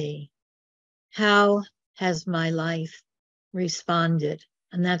of me? How has my life responded?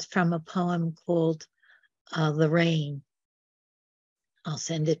 And that's from a poem called The Rain. I'll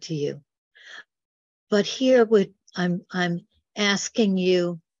send it to you. But here I'm asking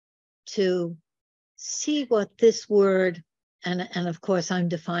you to see what this word, and of course I'm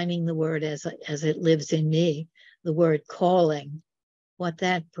defining the word as it lives in me, the word calling, what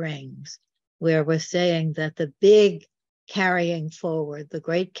that brings, where we're saying that the big carrying forward, the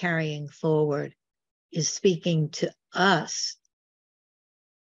great carrying forward, is speaking to us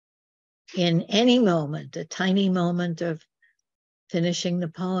in any moment, a tiny moment of finishing the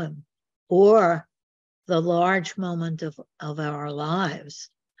poem, or the large moment of our lives,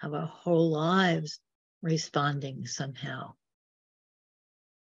 of our whole lives responding somehow.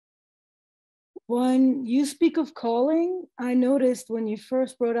 When you speak of calling, I noticed when you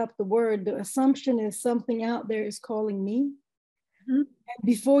first brought up the word, the assumption is something out there is calling me. Mm-hmm. And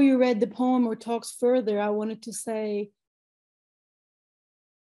before you read the poem or talks further, I wanted to say,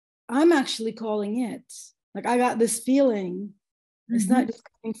 I'm actually calling it. Like I got this feeling. It's not just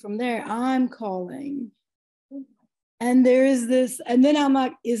coming from there. I'm calling. And there is this, and then I'm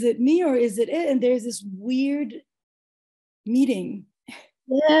like, is it me or is it it? And there's this weird meeting.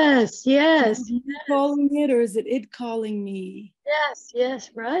 Yes. Is it calling it or is it calling me? Yes,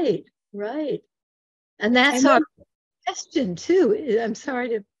 right. And that's our question too. I'm sorry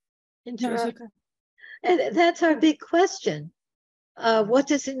to interrupt. No, okay. And that's our big question. What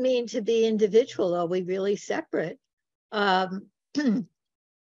does it mean to be individual? Are we really separate?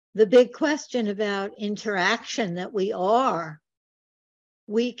 The big question about interaction that we are.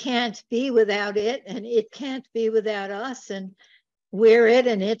 We can't be without it, and it can't be without us, and we're it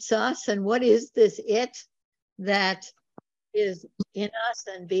and it's us. And what is this it that is in us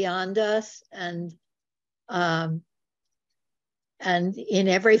and beyond us and in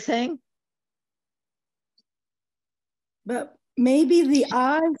everything? But maybe the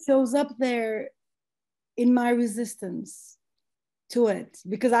I shows up there in my resistance to it,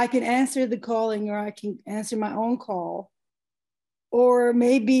 because I can answer the calling or I can answer my own call. Or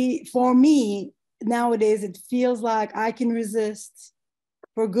maybe for me, nowadays, it feels like I can resist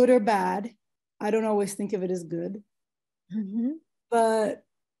for good or bad. I don't always think of it as good. Mm-hmm. But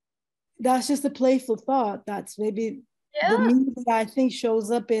that's just a playful thought. That's maybe the me that I think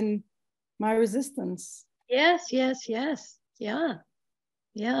shows up in my resistance. Yes.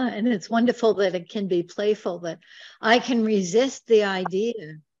 Yeah, and it's wonderful that it can be playful, that I can resist the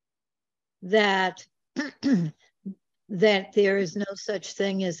idea that that there is no such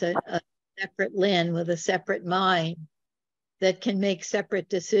thing as a separate Lynn with a separate mind that can make separate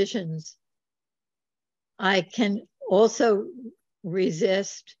decisions. I can also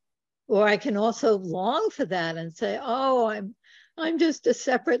resist, or I can also long for that and say, oh, I'm just a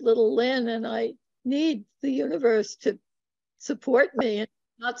separate little Lynn and I need the universe to support me and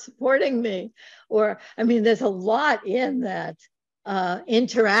not supporting me. Or, I mean, there's a lot in that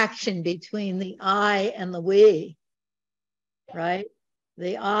interaction between the I and the we, right?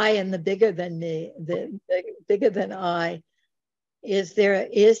 The I and the bigger than me, the bigger than I. Is there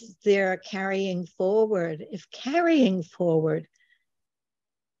a carrying forward? If carrying forward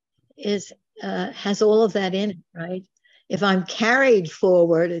has all of that in it, right? If I'm carried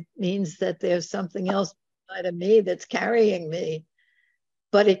forward, it means that there's something else inside of me that's carrying me,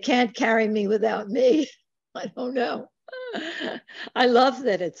 but it can't carry me without me. I don't know. I love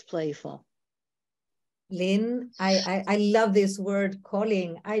that it's playful. Lynn, I love this word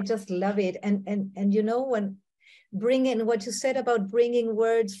calling. I just love it. And you know, bringing what you said about bringing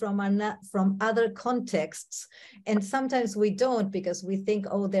words from other contexts. And sometimes we don't, because we think,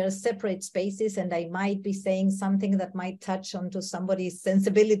 oh, there are separate spaces and I might be saying something that might touch onto somebody's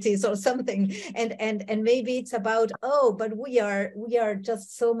sensibilities or something. And maybe it's about, oh, but we are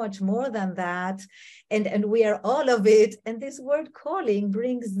just so much more than that. And we are all of it. And this word calling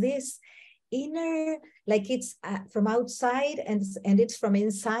brings this inner, like it's from outside and it's from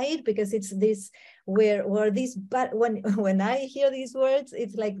inside, because it's this where these, but when I hear these words,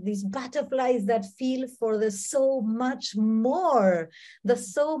 it's like these butterflies that feel for the so much more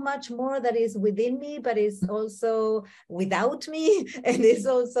that is within me, but is also without me, and is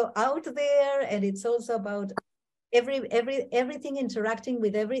also out there, and it's also about everything interacting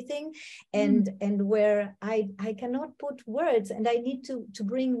with everything, and where I cannot put words, and I need to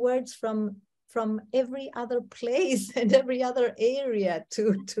bring words from every other place and every other area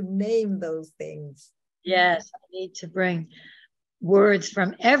to name those things. Yes, I need to bring words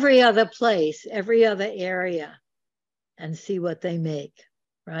from every other place, every other area, and see what they make,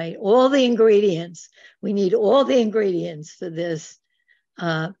 right? All the ingredients. We need all the ingredients for this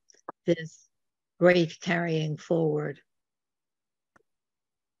this great carrying forward.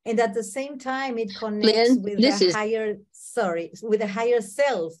 And at the same time, it connects Lynn, with a higher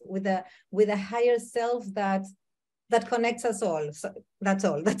self, with a higher self that connects us all. So that's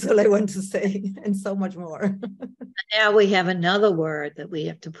all I want to say, and so much more. Now we have another word that we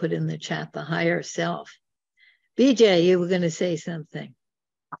have to put in the chat, the higher self. BJ, you were going to say something.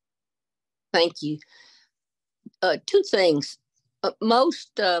 Thank you. Two things.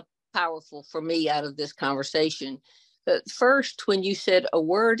 Most powerful for me out of this conversation. First, when you said a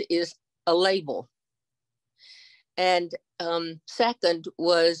word is a label. And second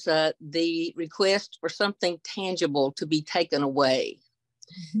was the request for something tangible to be taken away.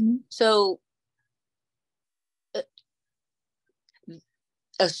 Mm-hmm. So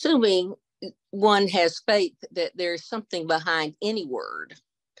assuming one has faith that there's something behind any word,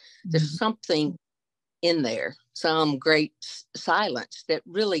 there's something in there, some great silence that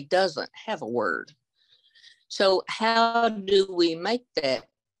really doesn't have a word. So how do we make that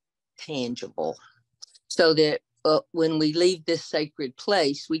tangible so that when we leave this sacred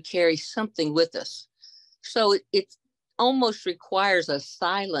place, we carry something with us? So it almost requires a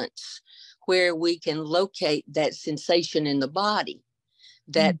silence where we can locate that sensation in the body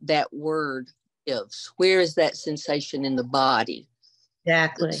that that word gives. Where is that sensation in the body?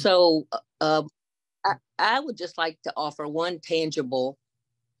 Exactly. So I would just like to offer one tangible.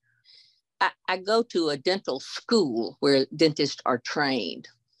 I go to a dental school where dentists are trained.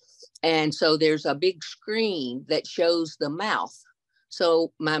 And so there's a big screen that shows the mouth.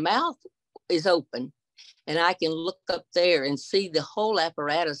 So my mouth is open and I can look up there and see the whole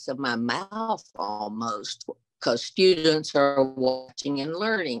apparatus of my mouth almost, because students are watching and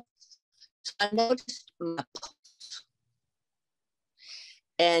learning. So I noticed my pulse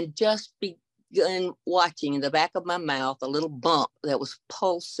and just began watching in the back of my mouth a little bump that was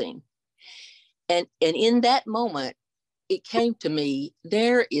pulsing. And in that moment, it came to me,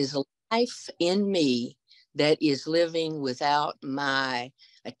 there is life in me that is living without my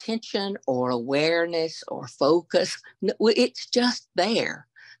attention or awareness or focus. It's just there.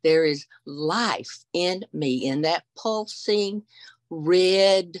 There is life in me, in that pulsing,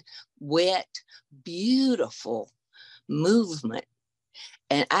 red, wet, beautiful movement.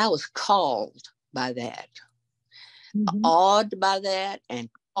 And I was called by that, awed by that, and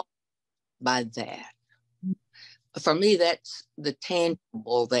called by that. For me, that's the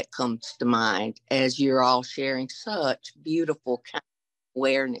tangible that comes to mind as you're all sharing such beautiful kind of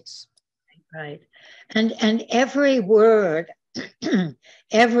awareness. Right. And every word,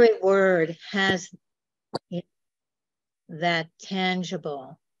 every word has that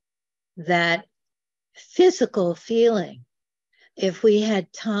tangible, that physical feeling. If we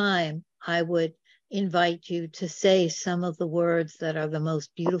had time, I would invite you to say some of the words that are the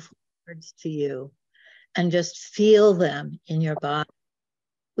most beautiful words to you, and just feel them in your body.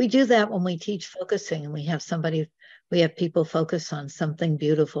 We do that when we teach focusing, and we have people focus on something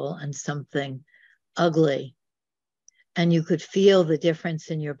beautiful and something ugly. And you could feel the difference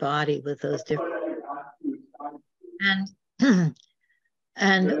in your body with those different.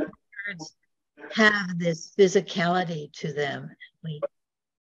 And words have this physicality to them.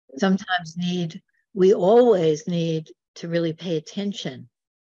 We always need to really pay attention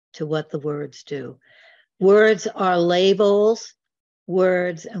to what the words do. Words are labels,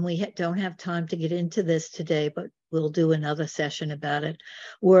 words, and we don't have time to get into this today, but we'll do another session about it.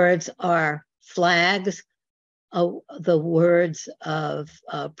 Words are flags, the words of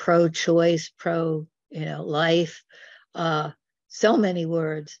pro-choice, life. So many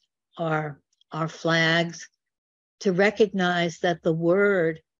words are flags to recognize that the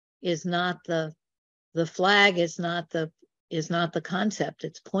word is not the flag is not the concept.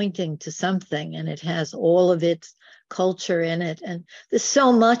 It's pointing to something, and it has all of its culture in it. And there's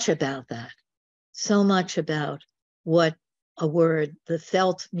so much about that, so much about what a word, the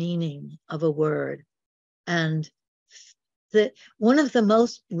felt meaning of a word. And one of the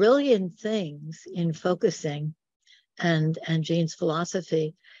most brilliant things in focusing and Jean's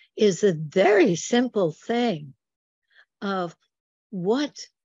philosophy is a very simple thing of what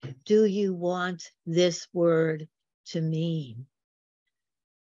do you want this word to mean?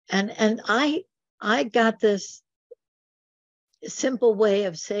 And I got this simple way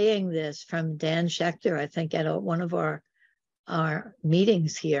of saying this from Dan Schechter, I think, at one of our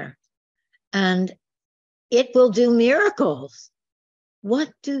meetings here. And it will do miracles.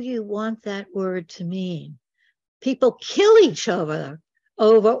 What do you want that word to mean? People kill each other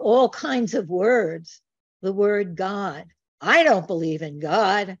over all kinds of words. The word God. I don't believe in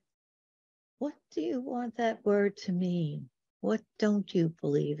God. What do you want that word to mean? What don't you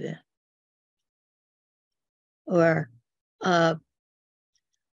believe in? Or, oh,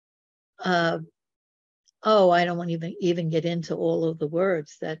 I don't want to even get into all of the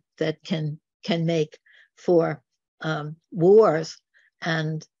words that can make for wars.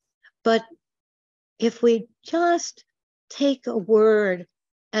 But if we just take a word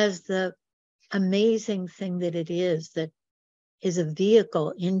as the amazing thing that it is, that is a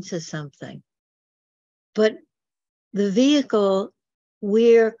vehicle into something, but the vehicle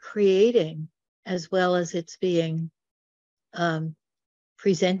we're creating as well as it's being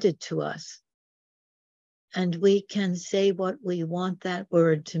presented to us. And we can say what we want that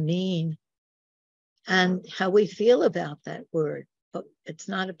word to mean and how we feel about that word. But it's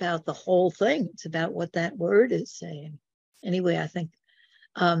not about the whole thing. It's about what that word is saying. Anyway, I think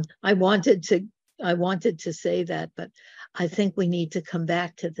I wanted to say that, but I think we need to come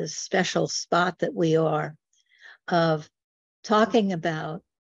back to this special spot that we are of talking about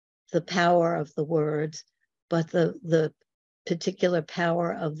the power of the words, but the particular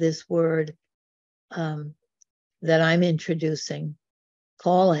power of this word that I'm introducing,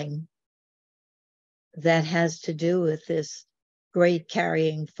 calling, that has to do with this great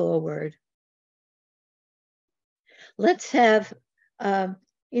carrying forward. Let's have, I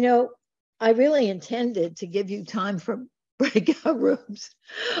really intended to give you time for breakout rooms,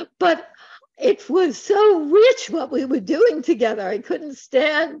 but it was so rich what we were doing together. I couldn't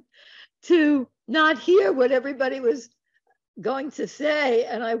stand to not hear what everybody was going to say.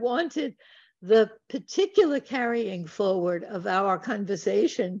 And I wanted the particular carrying forward of our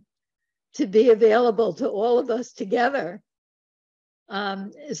conversation to be available to all of us together.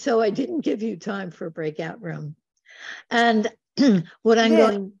 So I didn't give you time for a breakout room. And what I'm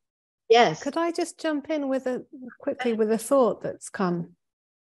going, yes. Could I just jump in quickly with a thought that's come?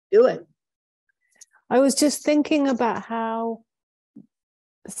 Do it. I was just thinking about how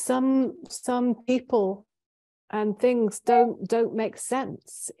some people and things don't make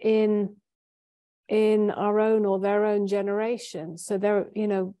sense in our own or their own generation. So there,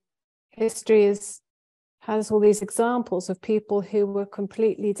 history has all these examples of people who were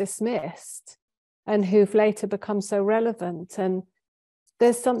completely dismissed and who've later become so relevant. And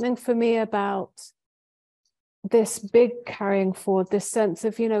there's something for me about this big carrying forward, this sense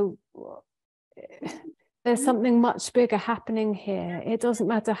of, there's something much bigger happening here. It doesn't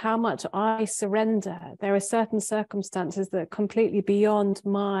matter how much I surrender. There are certain circumstances that are completely beyond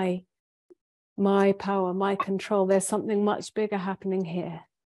my power, my control. There's something much bigger happening here.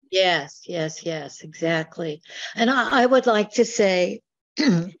 Yes, exactly. And I would like to say,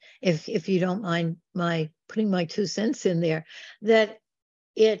 if you don't mind my putting my 2 cents in there, that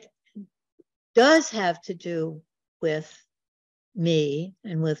it does have to do with me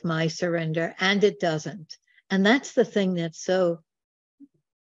and with my surrender, and it doesn't. And that's the thing that's so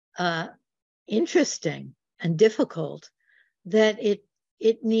interesting and difficult, that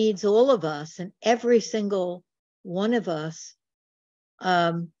it needs all of us, and every single one of us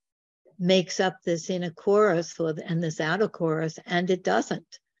makes up this inner chorus and this outer chorus, and it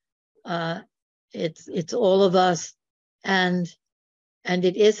doesn't. It's all of us, and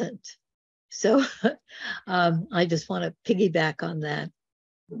it isn't. So I just want to piggyback on that.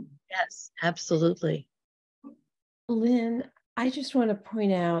 Yes, absolutely. Lynn, I just want to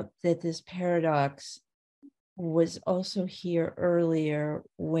point out that this paradox was also here earlier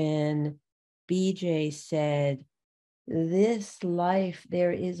when BJ said, this life,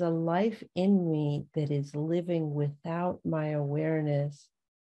 there is a life in me that is living without my awareness.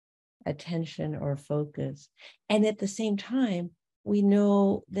 attention or focus. And at the same time, we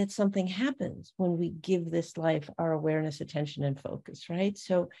know that something happens when we give this life our awareness, attention, and focus, right?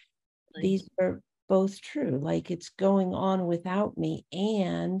 So these are both true. Like, it's going on without me,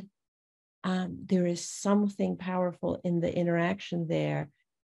 and there is something powerful in the interaction there.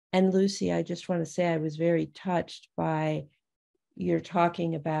 And Lucy, I just want to say I was very touched by your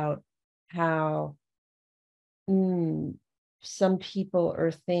talking about how some people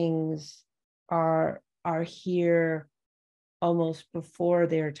or things are here almost before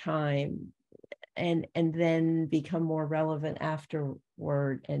their time, and then become more relevant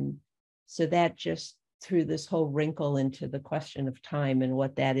afterward. And so that just threw this whole wrinkle into the question of time and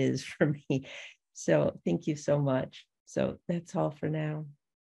what that is for me. So thank you so much. So that's all for now.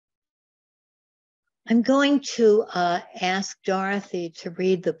 I'm going to ask Dorothy to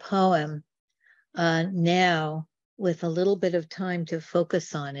read the poem now, with a little bit of time to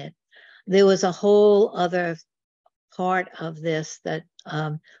focus on it. There was a whole other part of this that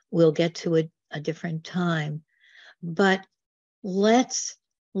we'll get to a different time. But let's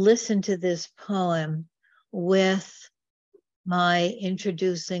listen to this poem with my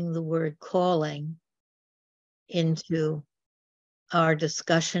introducing the word calling into our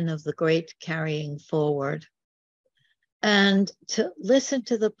discussion of the great carrying forward. And to listen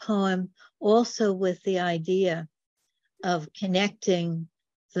to the poem also with the idea of connecting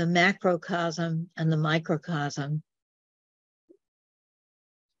the macrocosm and the microcosm,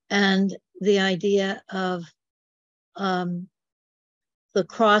 and the idea of the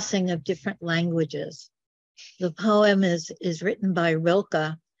crossing of different languages. The poem is written by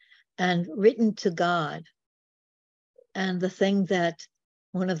Rilke and written to God. And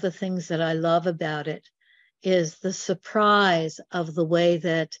one of the things that I love about it is the surprise of the way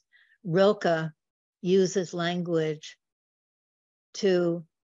that Rilke uses language to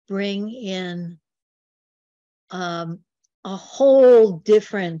bring in a whole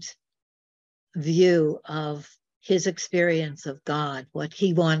different view of his experience of God, what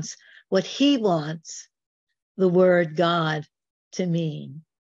he wants the word God to mean.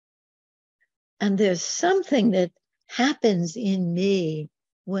 And there's something that happens in me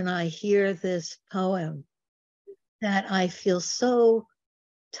when I hear this poem that I feel so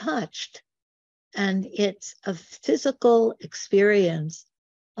touched. And it's a physical experience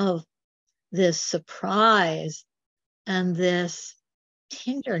of this surprise and this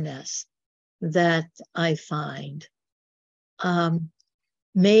tenderness that I find.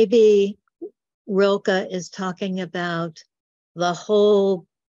 Maybe Rilke is talking about the whole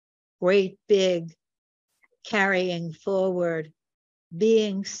great big carrying forward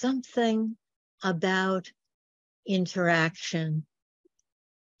being something about interaction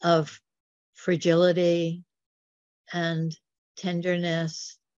of fragility and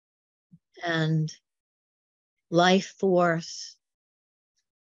tenderness and life force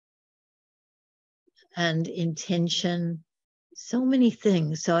and intention, so many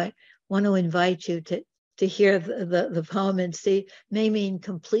things. So I want to invite you to hear the poem and see, may mean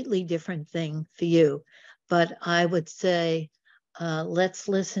completely different thing for you, but I would say let's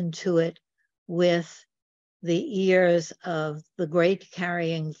listen to it with the ears of the great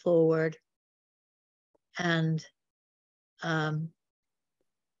carrying forward and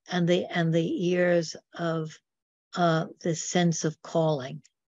the ears of this sense of calling.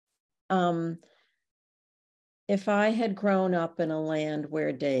 If I had grown up in a land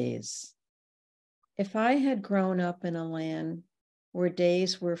where days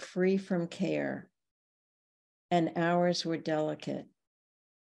were free from care and hours were delicate,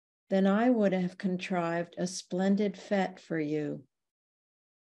 then I would have contrived a splendid fete for you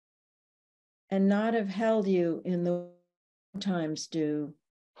and not have held you in the times due,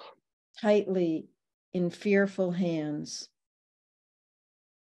 tightly in fearful hands.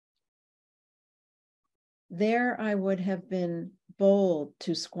 There I would have been bold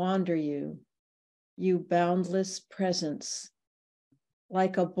to squander you, you boundless presence.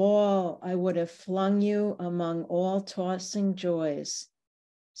 Like a ball, I would have flung you among all tossing joys,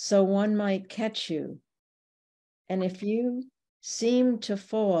 so one might catch you. And if you seemed to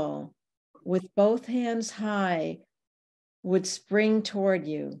fall, with both hands high, would spring toward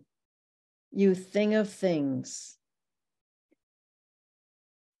you, you thing of things.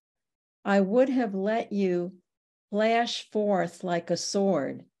 I would have let you flash forth like a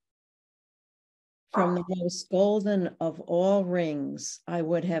sword. From the most golden of all rings, I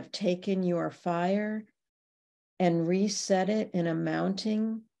would have taken your fire and reset it in a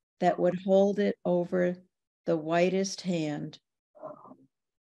mounting that would hold it over the whitest hand.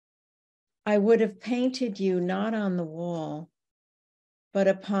 I would have painted you not on the wall, but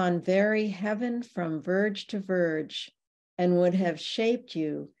upon very heaven from verge to verge, and would have shaped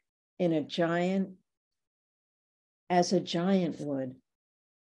you in a giant, as a giant would.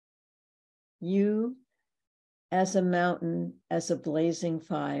 You as a mountain, as a blazing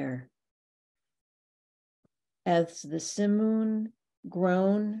fire. As the simoon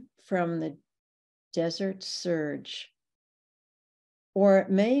grown from the desert surge. Or it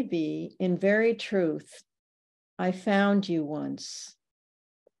may be, in very truth, I found you once.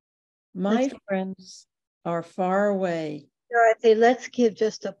 My friends are far away. Dorothy, let's give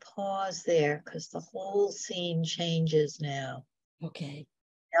just a pause there because the whole scene changes now. Okay.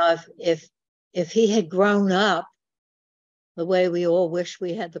 Now, if he had grown up the way we all wish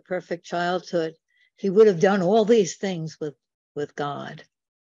we had the perfect childhood, he would have done all these things with God,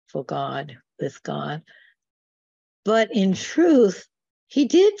 for God, with God. But in truth, he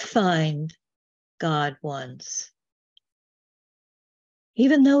did find God once,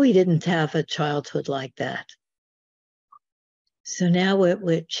 even though he didn't have a childhood like that. So now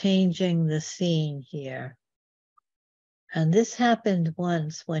we're changing the scene here. And this happened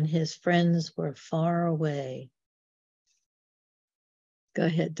once when his friends were far away. Go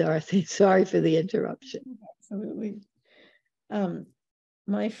ahead, Dorothy. Sorry for the interruption. Absolutely.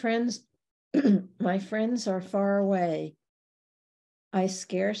 My friends are far away. I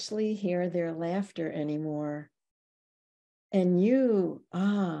scarcely hear their laughter anymore. And you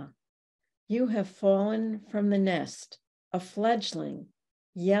have fallen from the nest, a fledgling,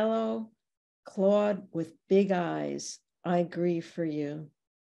 yellow, clawed with big eyes. I grieve for you.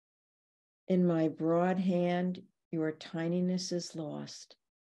 In my broad hand, your tininess is lost.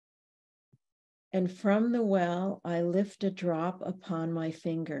 And from the well, I lift a drop upon my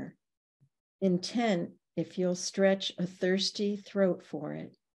finger, intent if you'll stretch a thirsty throat for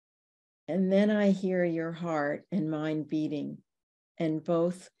it. And then I hear your heart and mine beating, and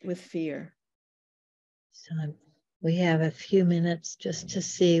both with fear. So we have a few minutes just to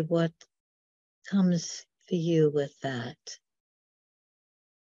see what comes for you with that.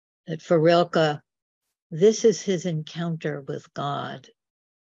 That for Rilke, this is his encounter with God,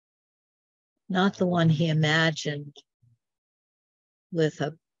 not the one he imagined with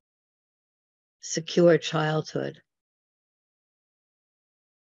a secure childhood.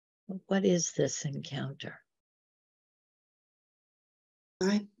 What is this encounter?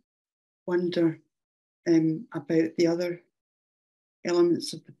 I wonder about the other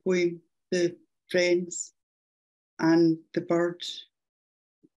elements of the poem, the friends and the bird,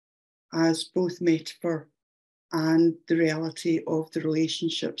 as both metaphor and the reality of the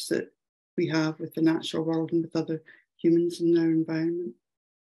relationships that we have with the natural world and with other humans in our environment.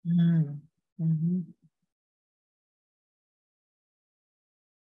 Mm-hmm.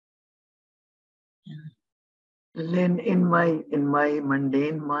 Lynn, in my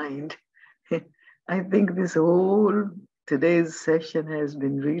mundane mind, I think this whole today's session has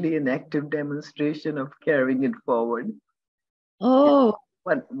been really an active demonstration of carrying it forward. Oh,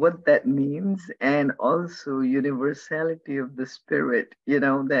 what that means, and also universality of the spirit,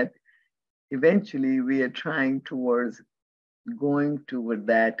 that eventually we are trying towards going toward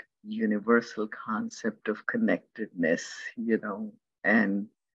that universal concept of connectedness, and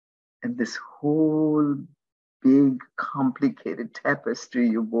this whole big complicated tapestry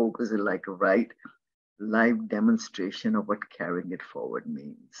you woke is like a live demonstration of what carrying it forward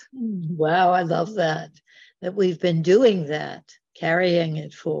means. Wow, I love that we've been doing that, carrying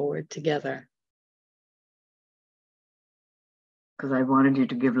it forward together. Because I wanted you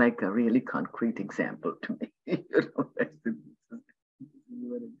to give like a really concrete example to me.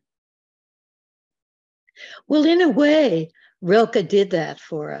 Well, in a way, Rilke did that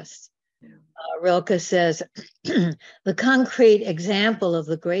for us. Rilke says, the concrete example of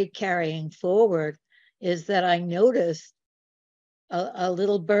the great carrying forward is that I noticed a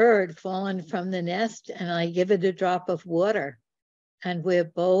little bird fallen from the nest and I give it a drop of water. And we're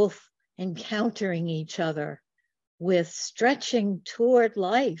both encountering each other with stretching toward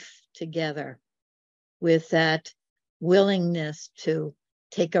life together, with that willingness to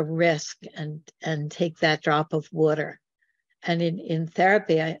take a risk and take that drop of water. And in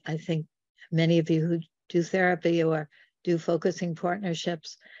therapy, I think many of you who do therapy or do focusing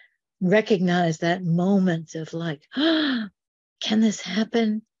partnerships recognize that moment of like, can this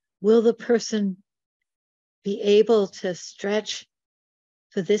happen? Will the person be able to stretch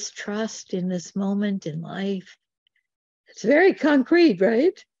for this trust in this moment in life? It's very concrete,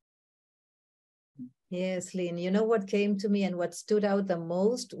 right? Yes, Lynn, you know what came to me and what stood out the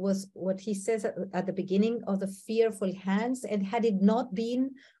most was what he says at the beginning of the fearful hands. And had it not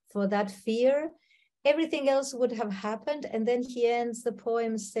been for that fear, everything else would have happened. And then he ends the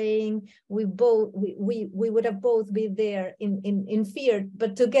poem saying, we would have both been there in fear,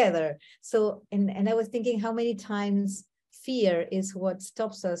 but together. So, and I was thinking how many times fear is what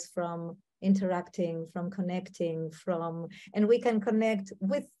stops us from interacting, from connecting, and we can connect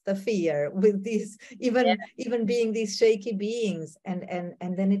with the fear, with these, even being these shaky beings, and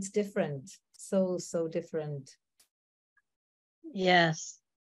then it's different, so different. Yes.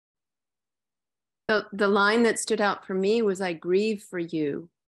 So the line that stood out for me was, I grieve for you,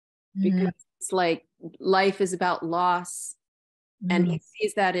 because it's like life is about loss, and he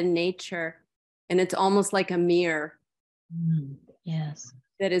sees that in nature, and it's almost like a mirror. Yes.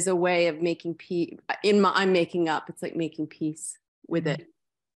 That is a way of making peace. I'm making up. It's like making peace with it.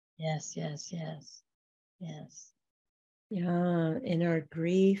 Yes, yes, yes, yes. Yeah, in our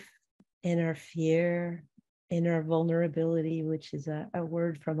grief, in our fear, in our vulnerability, which is a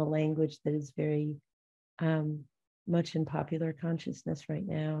word from a language that is very much in popular consciousness right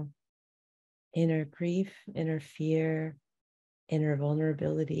now. In our grief, in our fear, in our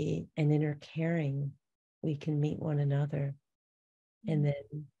vulnerability, and in our caring, we can meet one another. And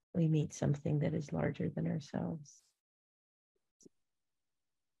then we meet something that is larger than ourselves.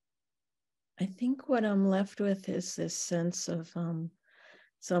 I think what I'm left with is this sense of,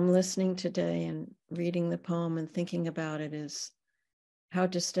 so I'm listening today and reading the poem and thinking about it, is how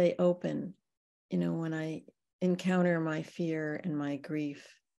to stay open, when I encounter my fear and my grief,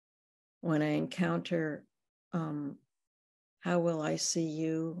 when I encounter, how will I see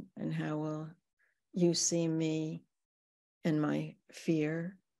you and how will you see me, and my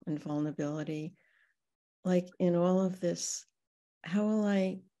fear and vulnerability, like in all of this, how will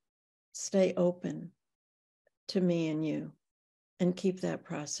I stay open to me and you and keep that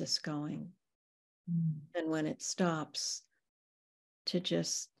process going? And when it stops, to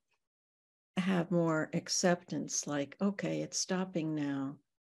just have more acceptance, like, okay, it's stopping now.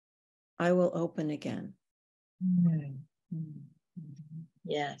 I will open again.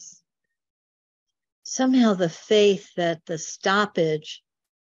 Yes. Somehow the faith that the stoppage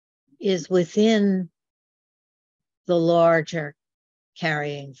is within the larger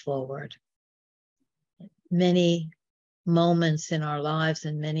carrying forward. Many moments in our lives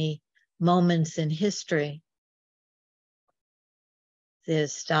and many moments in history,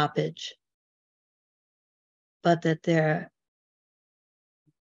 there's stoppage, but that the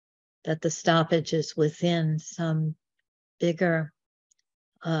stoppage is within some bigger,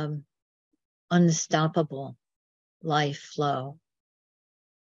 unstoppable life flow.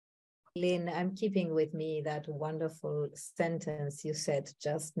 Lynn, I'm keeping with me that wonderful sentence you said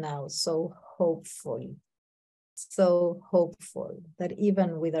just now, so hopeful that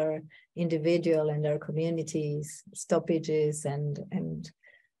even with our individual and our communities, stoppages and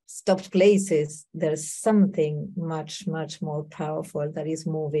stopped places, there's something much, much more powerful that is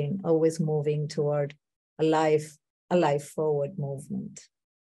always moving toward a life forward movement.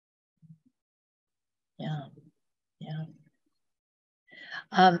 Yeah, yeah.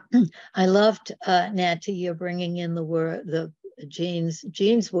 I loved, Natty, you're bringing in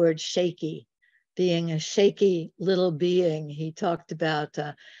Jean's word, shaky, being a shaky little being. He talked about,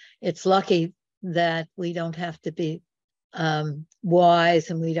 it's lucky that we don't have to be wise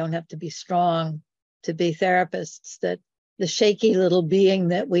and we don't have to be strong to be therapists, that the shaky little being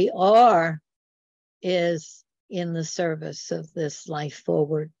that we are is in the service of this life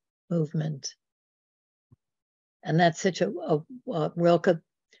forward movement. And that's such Rilke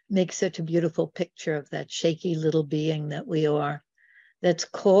makes such a beautiful picture of that shaky little being that we are, that's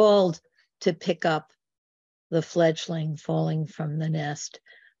called to pick up the fledgling falling from the nest,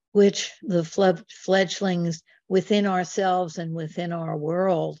 which the fledglings within ourselves and within our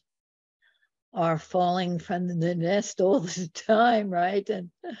world are falling from the nest all the time, right? And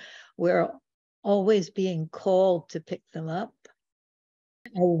we're always being called to pick them up.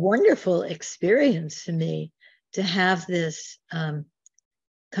 A wonderful experience to me to have this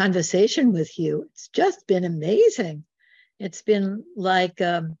conversation with you. It's just been amazing. It's been like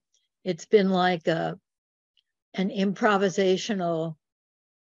an improvisational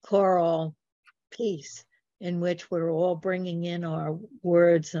choral piece in which we're all bringing in our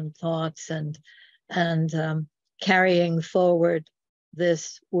words and thoughts and carrying forward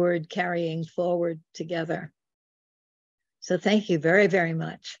this word, carrying forward together. So thank you very, very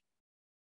much.